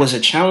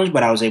challenge,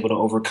 but I was able to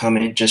overcome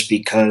it just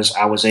because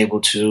I was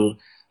able to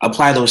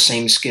apply those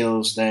same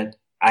skills that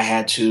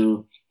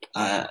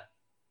uh,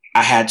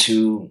 I had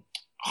to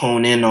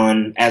hone in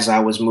on as I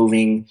was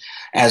moving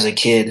as a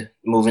kid,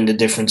 moving to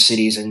different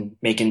cities and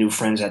making new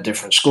friends at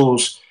different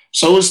schools.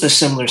 So it was the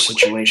similar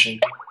situation.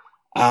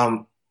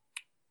 Um,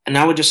 and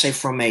I would just say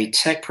from a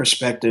tech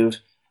perspective,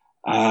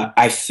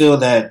 I feel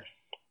that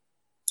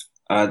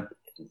uh,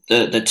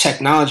 the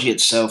technology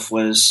itself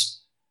was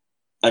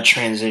a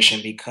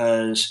transition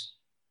because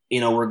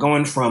we're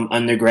going from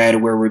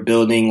undergrad where we're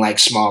building like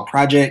small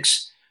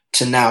projects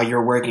to now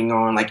you're working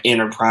on like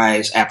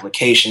enterprise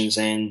applications,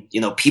 and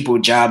people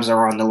jobs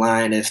are on the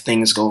line if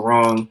things go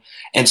wrong.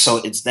 And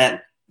so it's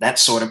that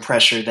sort of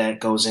pressure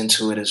that goes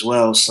into it as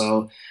well.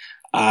 So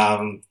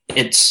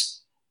it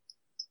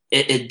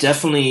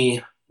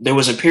definitely, there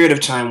was a period of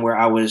time where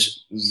I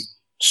was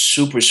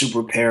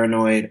super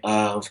paranoid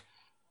of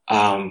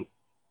um,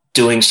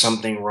 doing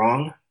something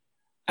wrong,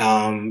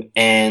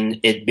 and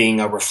it being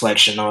a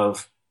reflection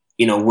of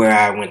where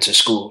I went to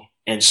school.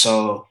 And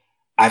so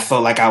I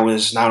felt like I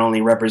was not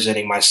only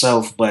representing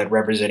myself but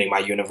representing my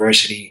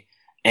university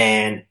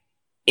and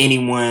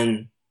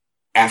anyone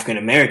African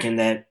American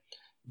that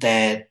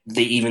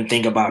they even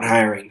think about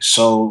hiring.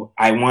 So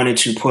I wanted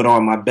to put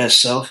on my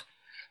best self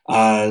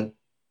uh,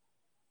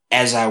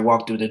 as I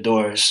walked through the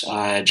doors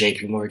at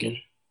JP Morgan.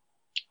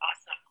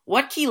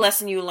 What key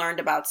lesson you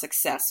learned about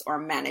success or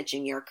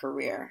managing your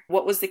career?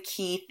 What was the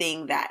key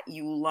thing that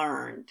you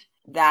learned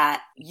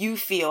that you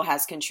feel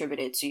has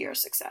contributed to your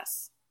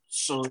success?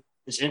 So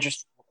it's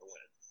interesting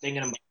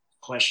thinking about the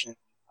question.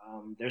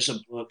 There's a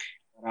book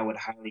that I would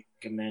highly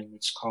recommend.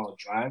 It's called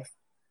Drive,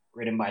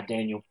 written by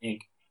Daniel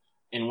Pink.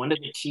 And one of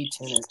the key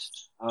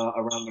tenets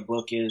around the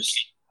book is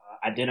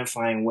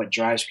identifying what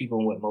drives people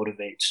and what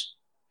motivates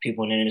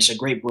people. And it's a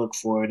great book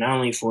for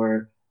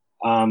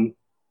um,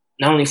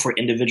 not only for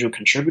individual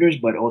contributors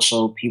but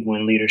also people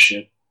in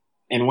leadership.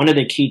 And one of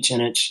the key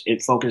tenets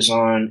it focuses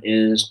on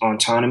is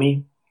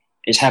autonomy,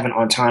 is having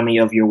autonomy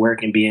of your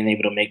work and being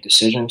able to make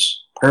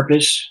decisions.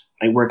 Purpose,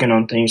 like working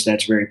on things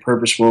that's very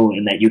purposeful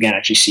and that you can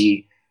actually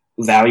see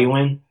value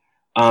in.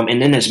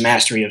 And then there's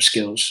mastery of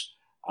skills.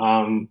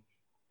 And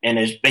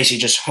it's basically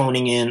just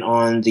honing in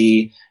on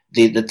the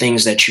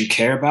things that you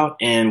care about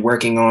and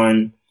working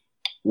on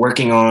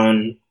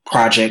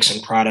projects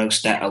and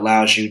products that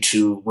allows you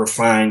to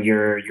refine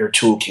your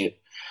toolkit.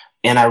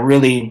 And I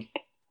really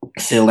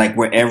feel like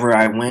wherever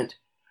I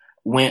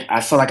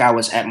I feel like I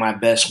was at my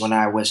best when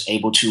I was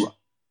able to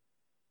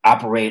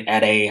operate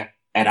at a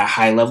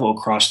high level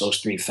across those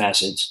three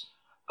facets.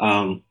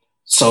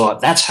 So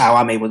that's how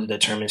I'm able to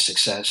determine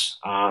success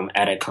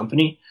at a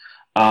company.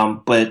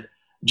 But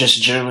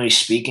just generally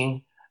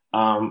speaking,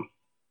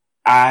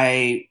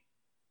 I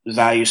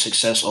value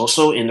success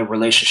also in the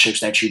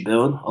relationships that you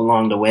build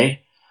along the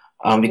way,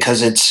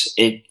 because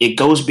it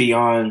goes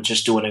beyond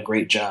just doing a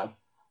great job.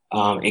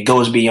 It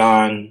goes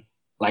beyond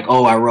like,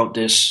 oh, I wrote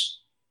I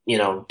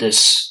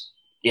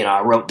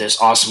wrote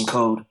this awesome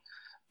code,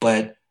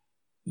 but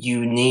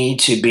you need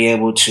to be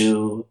able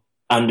to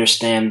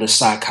understand the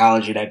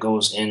psychology that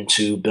goes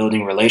into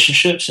building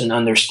relationships and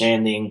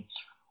understanding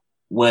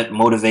what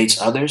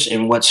motivates others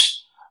and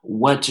what's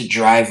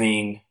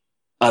driving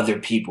other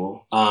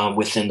people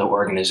within the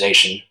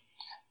organization.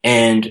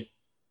 And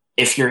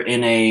if you're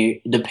in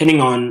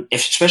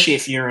especially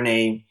if you're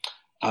in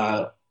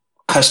a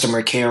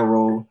customer care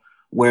role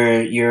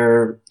where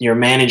you're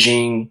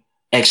managing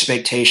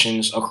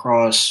expectations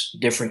across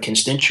different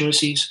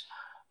constituencies,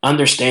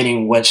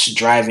 understanding what's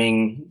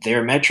driving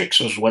their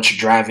metrics or what's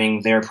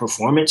driving their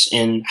performance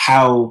and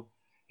how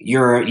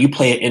you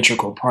play an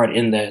integral part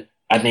in that,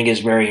 I think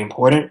is very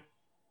important.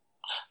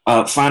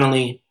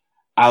 Finally,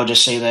 I'll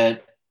just say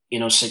that,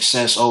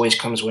 success always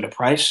comes with a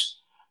price.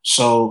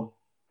 So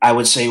I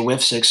would say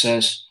with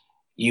success,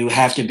 you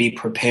have to be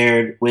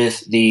prepared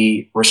with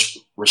the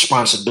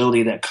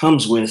responsibility that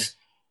comes with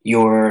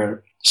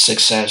your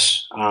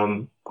success.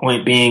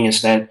 Point being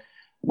is that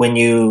when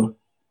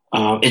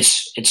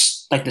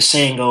it's like the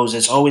saying goes,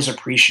 it's always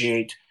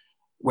appreciate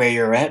where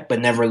you're at, but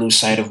never lose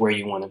sight of where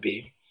you want to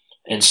be.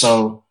 And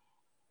so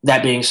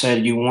that being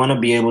said, you want to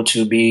be able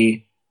to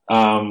be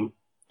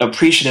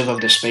appreciative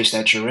of the space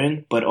that you're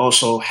in, but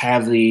also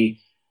have uh,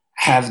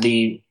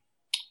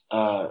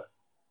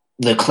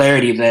 the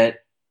clarity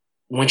that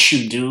once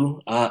you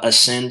do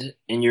ascend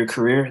in your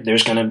career,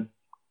 there's gonna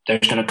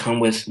come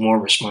with more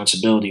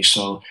responsibility.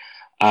 So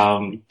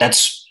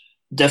that's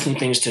definitely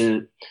things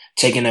to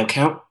take into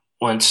account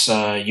once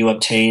you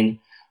obtain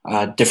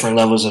different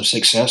levels of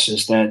success.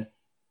 Is that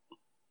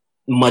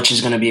much is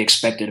going to be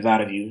expected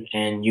out of you,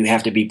 and you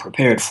have to be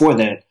prepared for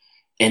that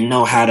and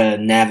know how to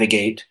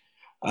navigate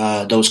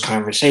those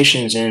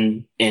conversations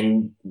and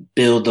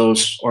build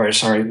those, or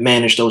sorry,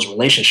 manage those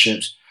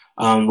relationships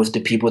with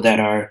the people that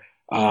are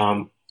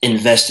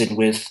invested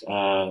with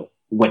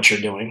what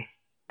you're doing.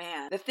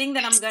 Man, the thing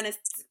that I'm going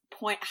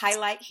to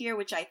highlight here,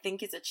 which I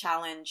think is a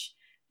challenge,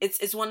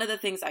 it's one of the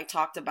things I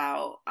talked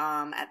about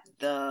at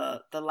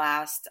the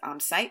last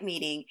site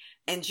meeting,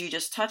 and you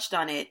just touched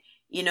on it.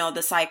 You know,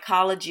 the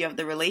psychology of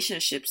the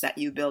relationships that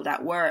you build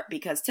at work,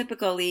 because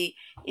typically,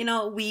 you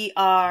know, we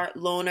are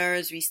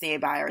loners, we stay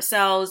by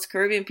ourselves.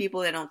 Caribbean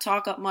people, they don't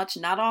talk up much.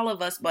 Not all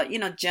of us, but, you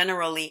know,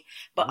 generally,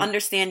 but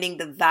understanding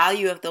the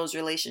value of those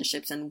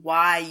relationships and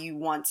why you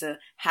want to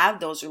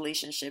have those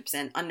relationships,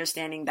 and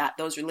understanding that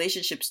those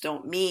relationships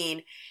don't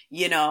mean,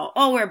 you know,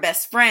 oh, we're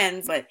best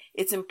friends, but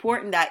it's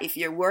important that if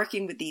you're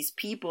working with these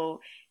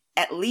people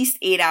at least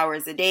 8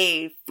 hours a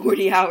day,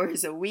 40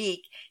 hours a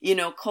week, you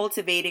know,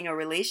 cultivating a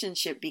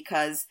relationship,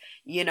 because,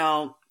 you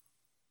know,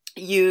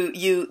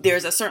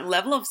 there's a certain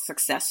level of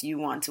success you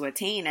want to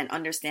attain, and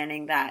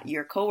understanding that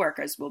your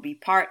coworkers will be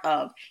part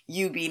of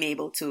you being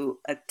able to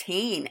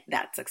attain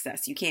that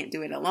success. You can't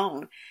do it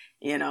alone,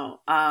 you know.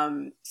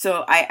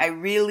 So I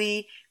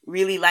really,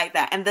 really like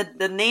that. And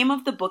the name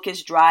of the book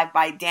is Drive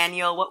by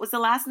Daniel. What was the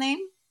last name?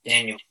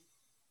 Daniel.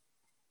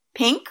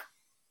 Pink?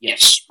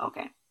 Yes.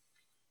 Okay.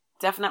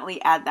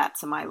 Definitely add that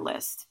to my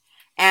list.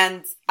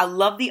 And I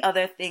love the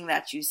other thing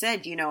that you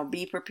said, you know,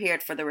 be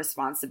prepared for the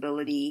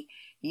responsibility,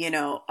 you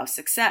know, of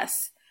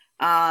success.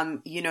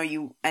 You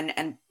know,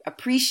 and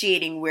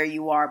appreciating where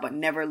you are, but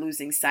never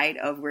losing sight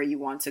of where you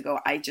want to go.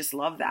 I just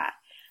love that.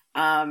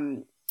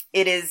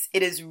 It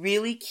is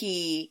really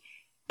key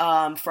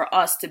for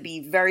us to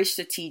be very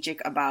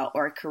strategic about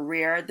our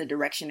career, the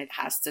direction it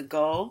has to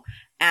go,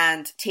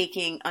 and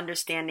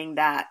understanding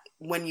that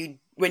when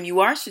you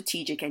are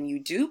strategic and you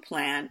do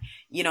plan,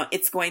 you know,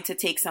 it's going to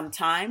take some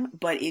time,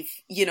 but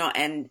if, you know,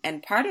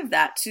 and part of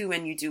that too,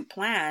 when you do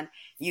plan,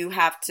 you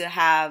have to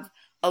have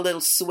a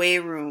little sway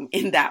room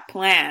in that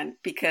plan,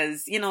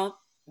 because, you know,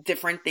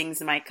 different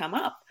things might come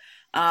up.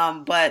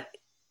 But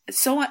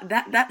so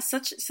that's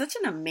such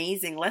an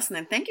amazing lesson.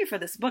 And thank you for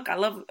this book. I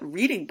love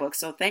reading books.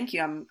 So thank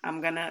you.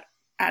 I'm going to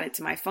add it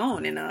to my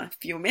phone in a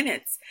few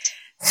minutes.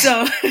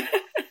 So,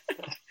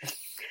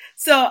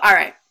 so, all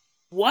right.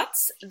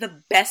 What's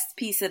the best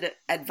piece of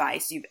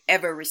advice you've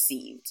ever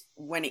received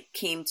when it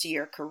came to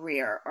your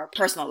career or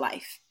personal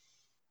life?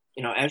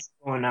 You know, as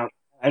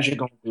you're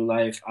going through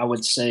life, I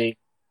would say,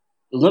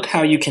 look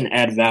how you can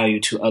add value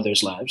to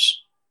others'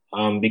 lives,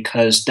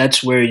 because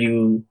that's where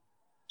you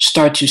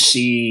start to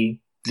see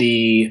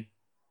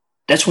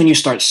that's when you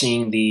start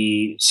seeing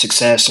the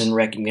success and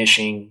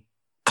recognition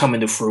come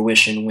into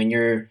fruition, when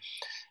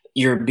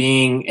you're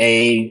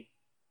being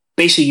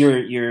basically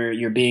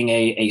you're being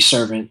a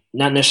servant,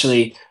 not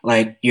necessarily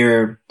like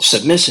you're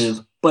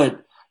submissive,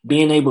 but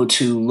being able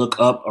to look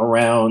up,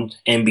 around,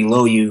 and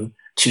below you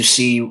to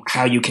see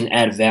how you can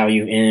add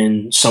value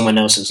in someone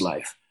else's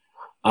life.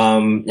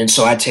 And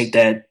so I take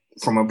that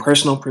from a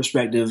personal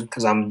perspective,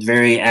 because I'm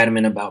very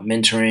adamant about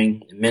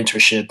mentoring and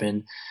mentorship,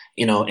 and,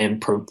 you know,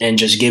 and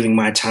just giving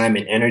my time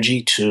and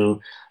energy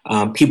to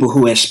people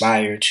who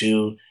aspire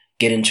to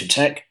get into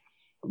tech.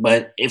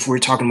 But if we're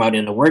talking about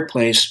in the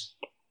workplace,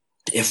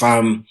 if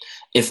I'm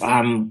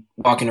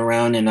walking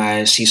around and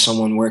I see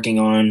someone working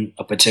on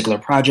a particular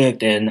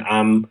project, and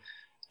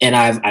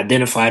I've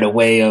identified a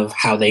way of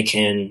how they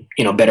can,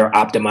 you know, better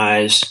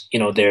optimize,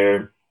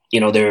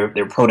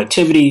 their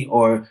productivity,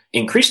 or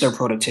increase their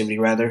productivity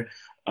rather,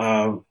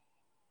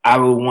 I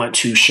will want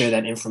to share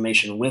that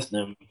information with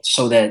them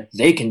so that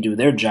they can do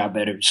their job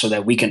better, so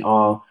that we can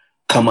all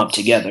come up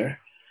together.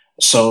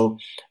 So,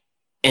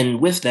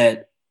 and with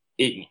that,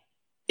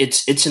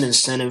 it's an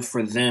incentive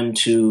for them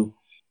to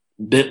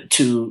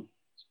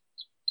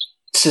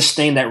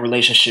sustain that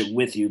relationship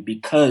with you,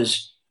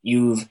 because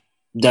you've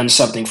done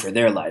something for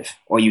their life,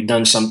 or you've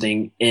done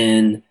something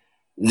in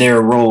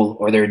their role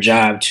or their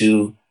job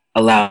to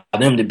allow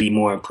them to be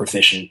more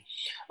proficient.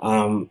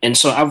 And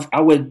so I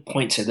would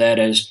point to that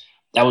as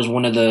that was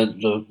one of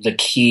the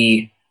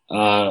key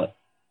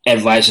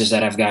advices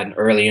that I've gotten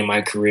early in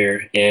my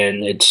career,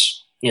 and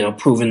it's, you know,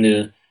 proven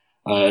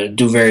to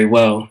do very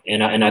well.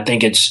 And I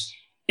think it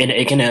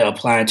can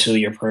apply to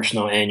your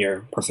personal and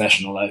your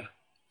professional life.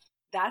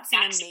 That's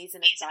an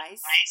amazing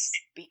advice,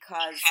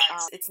 because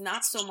it's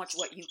not so much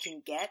what you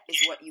can get,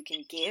 is what you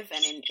can give,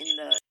 and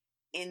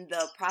in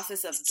the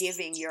process of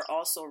giving, you're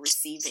also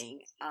receiving.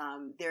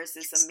 There's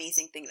this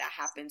amazing thing that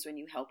happens when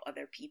you help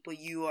other people.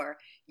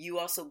 You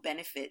also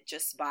benefit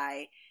just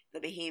by the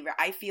behavior.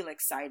 I feel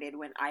excited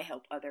when I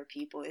help other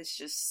people. It's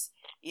just,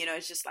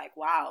 it's just like,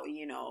 wow,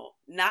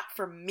 not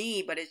for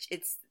me, but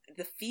it's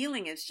the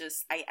feeling is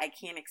just, I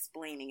can't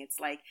explaining. It's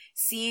like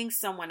seeing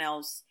someone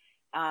else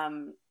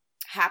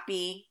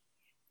happy,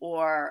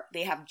 or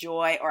they have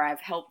joy, or I've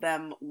helped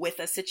them with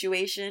a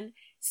situation,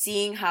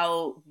 seeing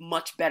how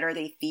much better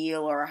they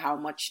feel, or how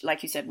much,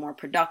 like you said, more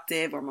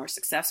productive or more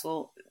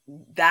successful,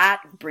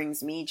 that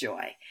brings me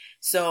joy.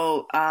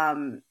 So,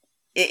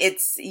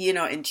 it's,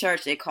 in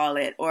church they call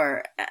it,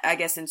 or I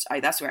guess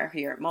that's where I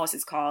hear it most,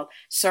 it's called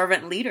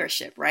servant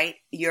leadership, right?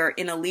 You're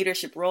in a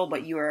leadership role,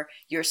 but you're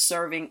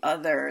serving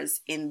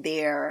others in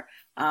their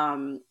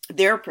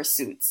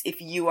pursuits, if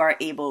you are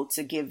able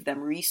to give them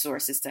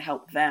resources to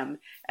help them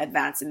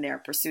advance in their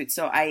pursuits.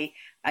 So I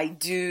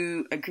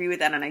do agree with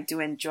that, and I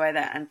do enjoy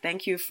that. And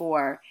thank you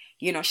for,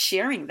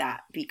 sharing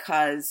that,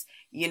 because,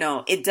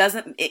 it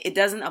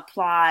doesn't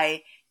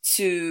apply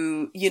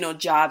to,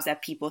 jobs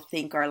that people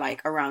think are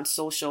like around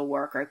social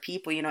work, or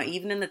people,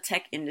 even in the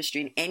tech industry,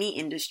 in any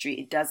industry,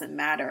 it doesn't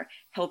matter.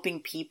 Helping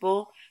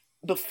people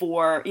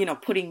before,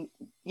 putting,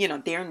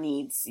 their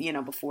needs,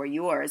 before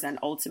yours, and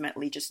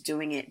ultimately just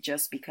doing it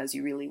just because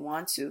you really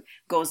want to,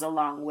 goes a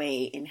long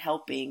way in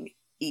helping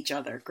each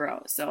other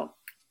grow. So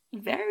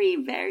very,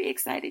 very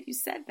excited you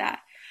said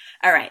that.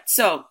 All right.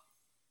 So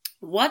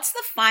what's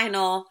the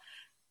final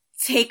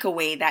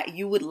takeaway that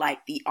you would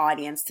like the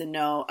audience to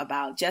know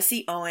about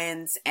Jesse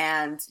Owens,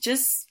 and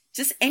just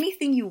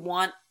anything you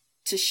want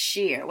to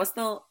share? What's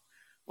the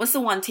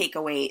one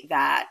takeaway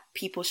that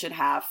people should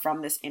have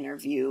from this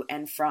interview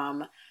and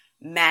from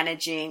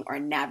managing or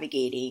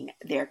navigating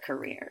their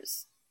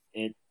careers?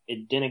 It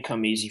didn't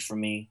come easy for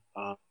me.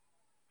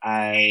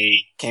 I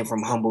came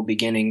from humble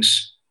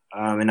beginnings,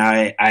 and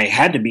I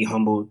had to be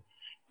humbled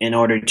in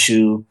order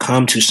to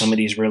come to some of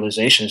these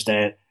realizations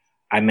that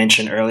I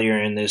mentioned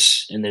earlier in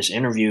this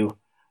interview.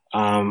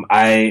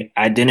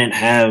 I didn't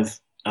have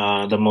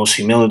the most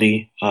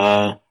humility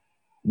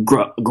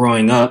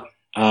growing up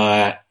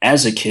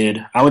as a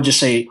kid. I would just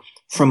say,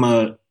 from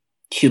a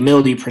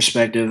humility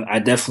perspective, I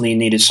definitely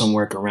needed some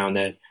work around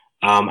that.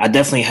 I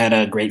definitely had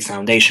a great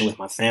foundation with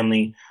my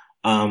family,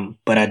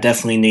 but I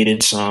definitely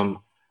needed some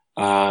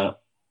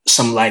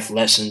life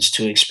lessons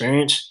to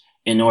experience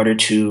in order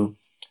to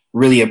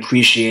really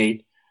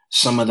appreciate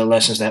some of the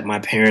lessons that my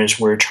parents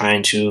were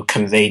trying to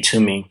convey to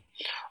me.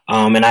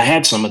 And I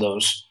had some of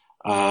those,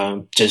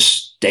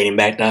 just dating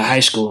back to high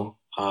school,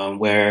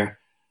 where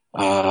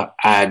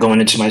I going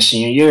into my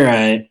senior year,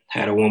 I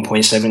had a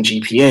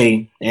 1.7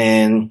 GPA,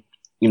 and,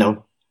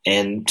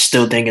 and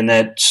still thinking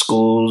that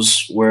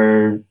schools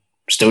were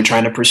still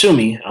trying to pursue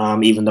me,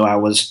 even though I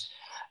was,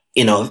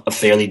 a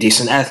fairly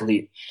decent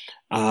athlete.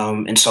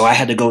 And so I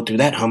had to go through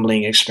that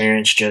humbling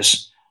experience,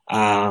 just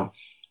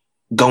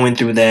going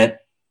through that,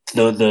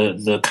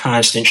 the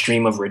constant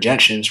stream of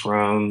rejections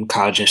from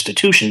college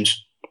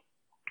institutions,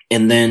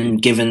 and then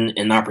given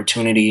an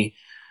opportunity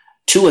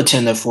to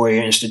attend a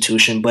four-year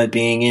institution, but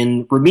being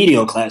in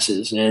remedial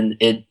classes. And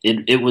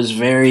it was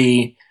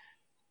very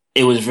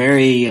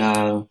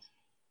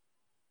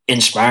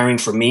inspiring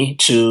for me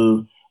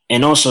to,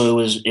 and also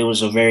it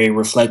was a very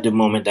reflective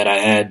moment that I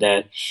had,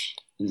 that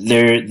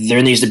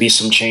there needs to be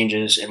some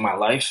changes in my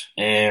life,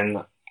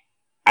 and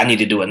I need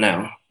to do it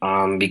now,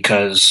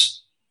 because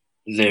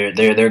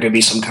there could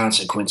be some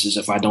consequences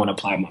if I don't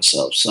apply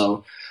myself.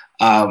 So,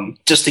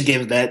 just to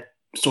give that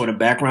sort of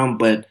background,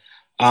 but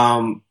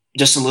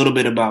just a little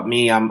bit about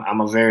me.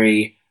 I'm a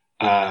very,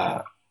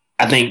 I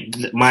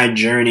think my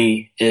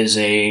journey is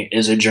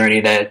a journey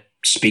that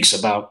speaks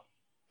about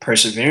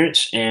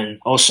perseverance, and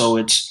also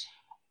it's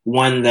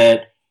one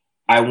that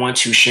I want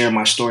to share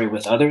my story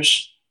with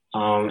others,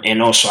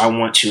 and also I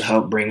want to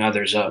help bring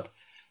others up,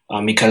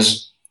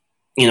 because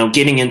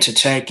getting into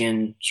tech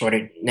and sort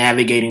of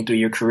navigating through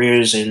your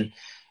careers, and,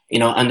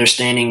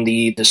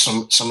 understanding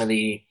some of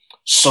the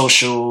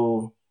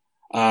social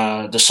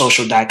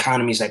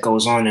dichotomies that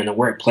goes on in the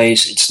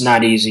workplace, it's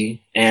not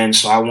easy. And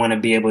so I want to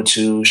be able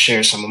to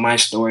share some of my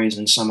stories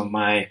and some of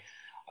my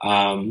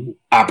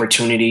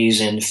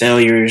opportunities and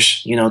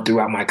failures,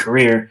 throughout my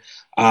career.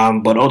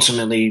 But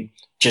ultimately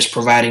just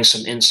providing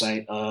some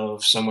insight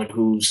of someone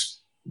who's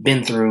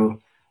been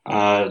through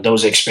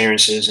those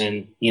experiences,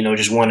 and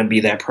just want to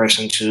be that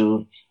person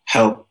to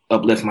help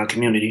uplift my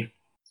community.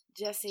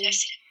 Jesse,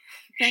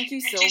 thank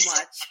you so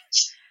much.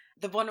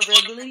 The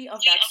vulnerability of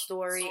that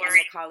story, and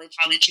the college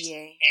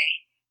GPA,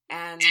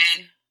 and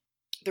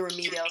the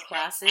remedial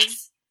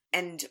classes,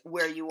 and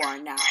where you are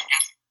now,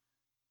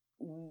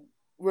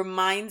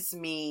 reminds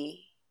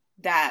me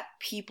that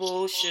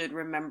people should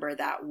remember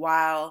that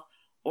while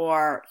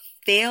or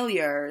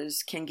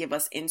failures can give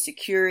us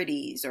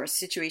insecurities, or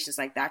situations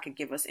like that could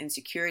give us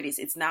insecurities,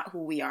 it's not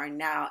who we are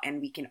now, and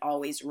we can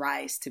always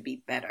rise to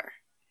be better.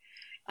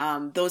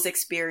 Those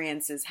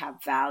experiences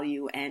have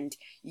value, and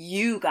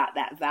you got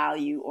that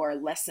value or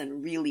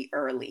lesson really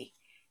early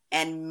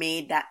and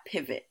made that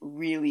pivot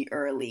really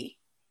early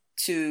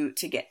to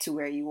get to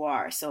where you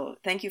are. So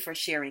thank you for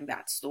sharing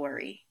that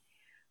story.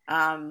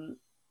 Wow.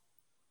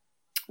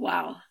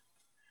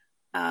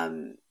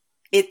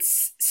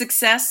 It's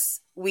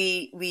success.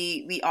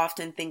 We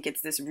often think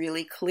it's this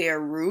really clear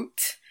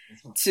route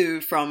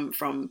to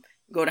from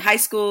go to high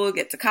school,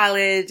 get to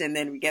college, and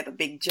then we get a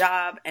big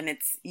job. And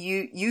it's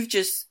you've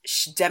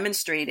just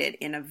demonstrated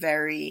in a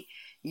very,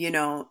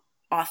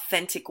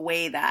 authentic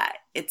way that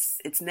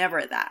it's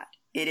never that.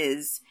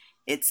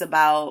 It's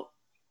about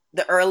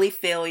the early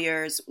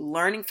failures,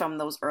 learning from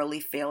those early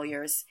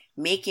failures,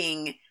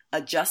 making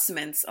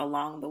adjustments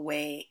along the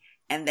way,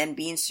 and then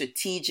being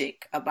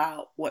strategic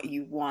about what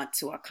you want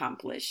to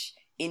accomplish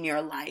in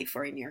your life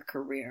or in your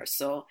career.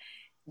 So,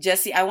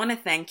 Jesse, I want to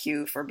thank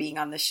you for being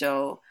on the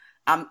show.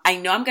 I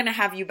know I'm going to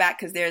have you back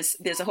because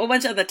there's a whole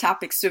bunch of other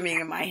topics swimming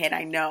in my head,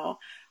 I know.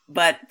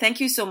 But thank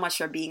you so much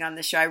for being on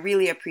the show. I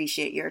really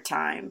appreciate your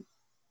time.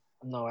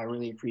 No, I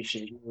really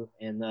appreciate you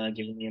and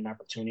giving me an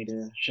opportunity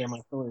to share my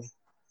story.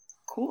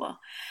 Cool.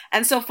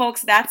 And so,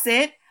 folks, that's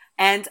it.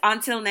 And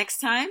until next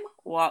time,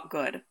 walk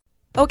good.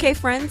 Okay,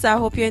 friends, I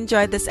hope you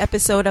enjoyed this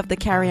episode of the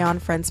Carry On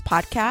Friends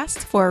podcast.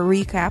 For a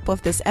recap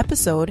of this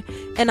episode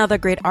and other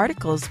great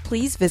articles,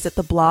 please visit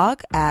the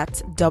blog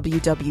at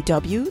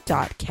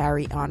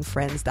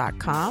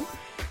www.carryonfriends.com.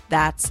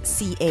 That's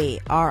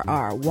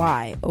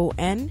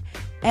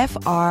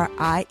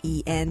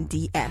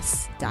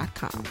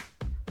CarryonFriends.com.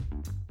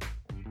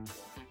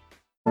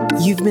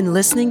 You've been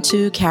listening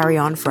to Carry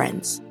On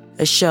Friends,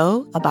 a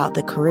show about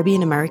the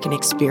Caribbean American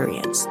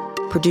experience,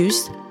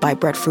 produced by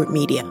Breadfruit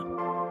Media.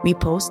 We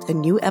post a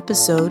new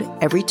episode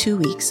every 2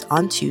 weeks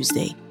on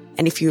Tuesday.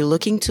 And if you're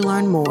looking to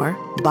learn more,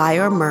 buy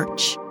our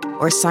merch,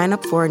 or sign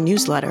up for a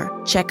newsletter,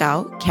 check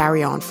out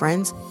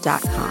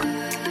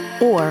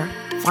CarryOnFriends.com. Or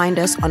find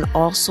us on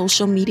all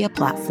social media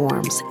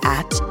platforms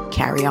at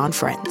Carry On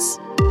Friends.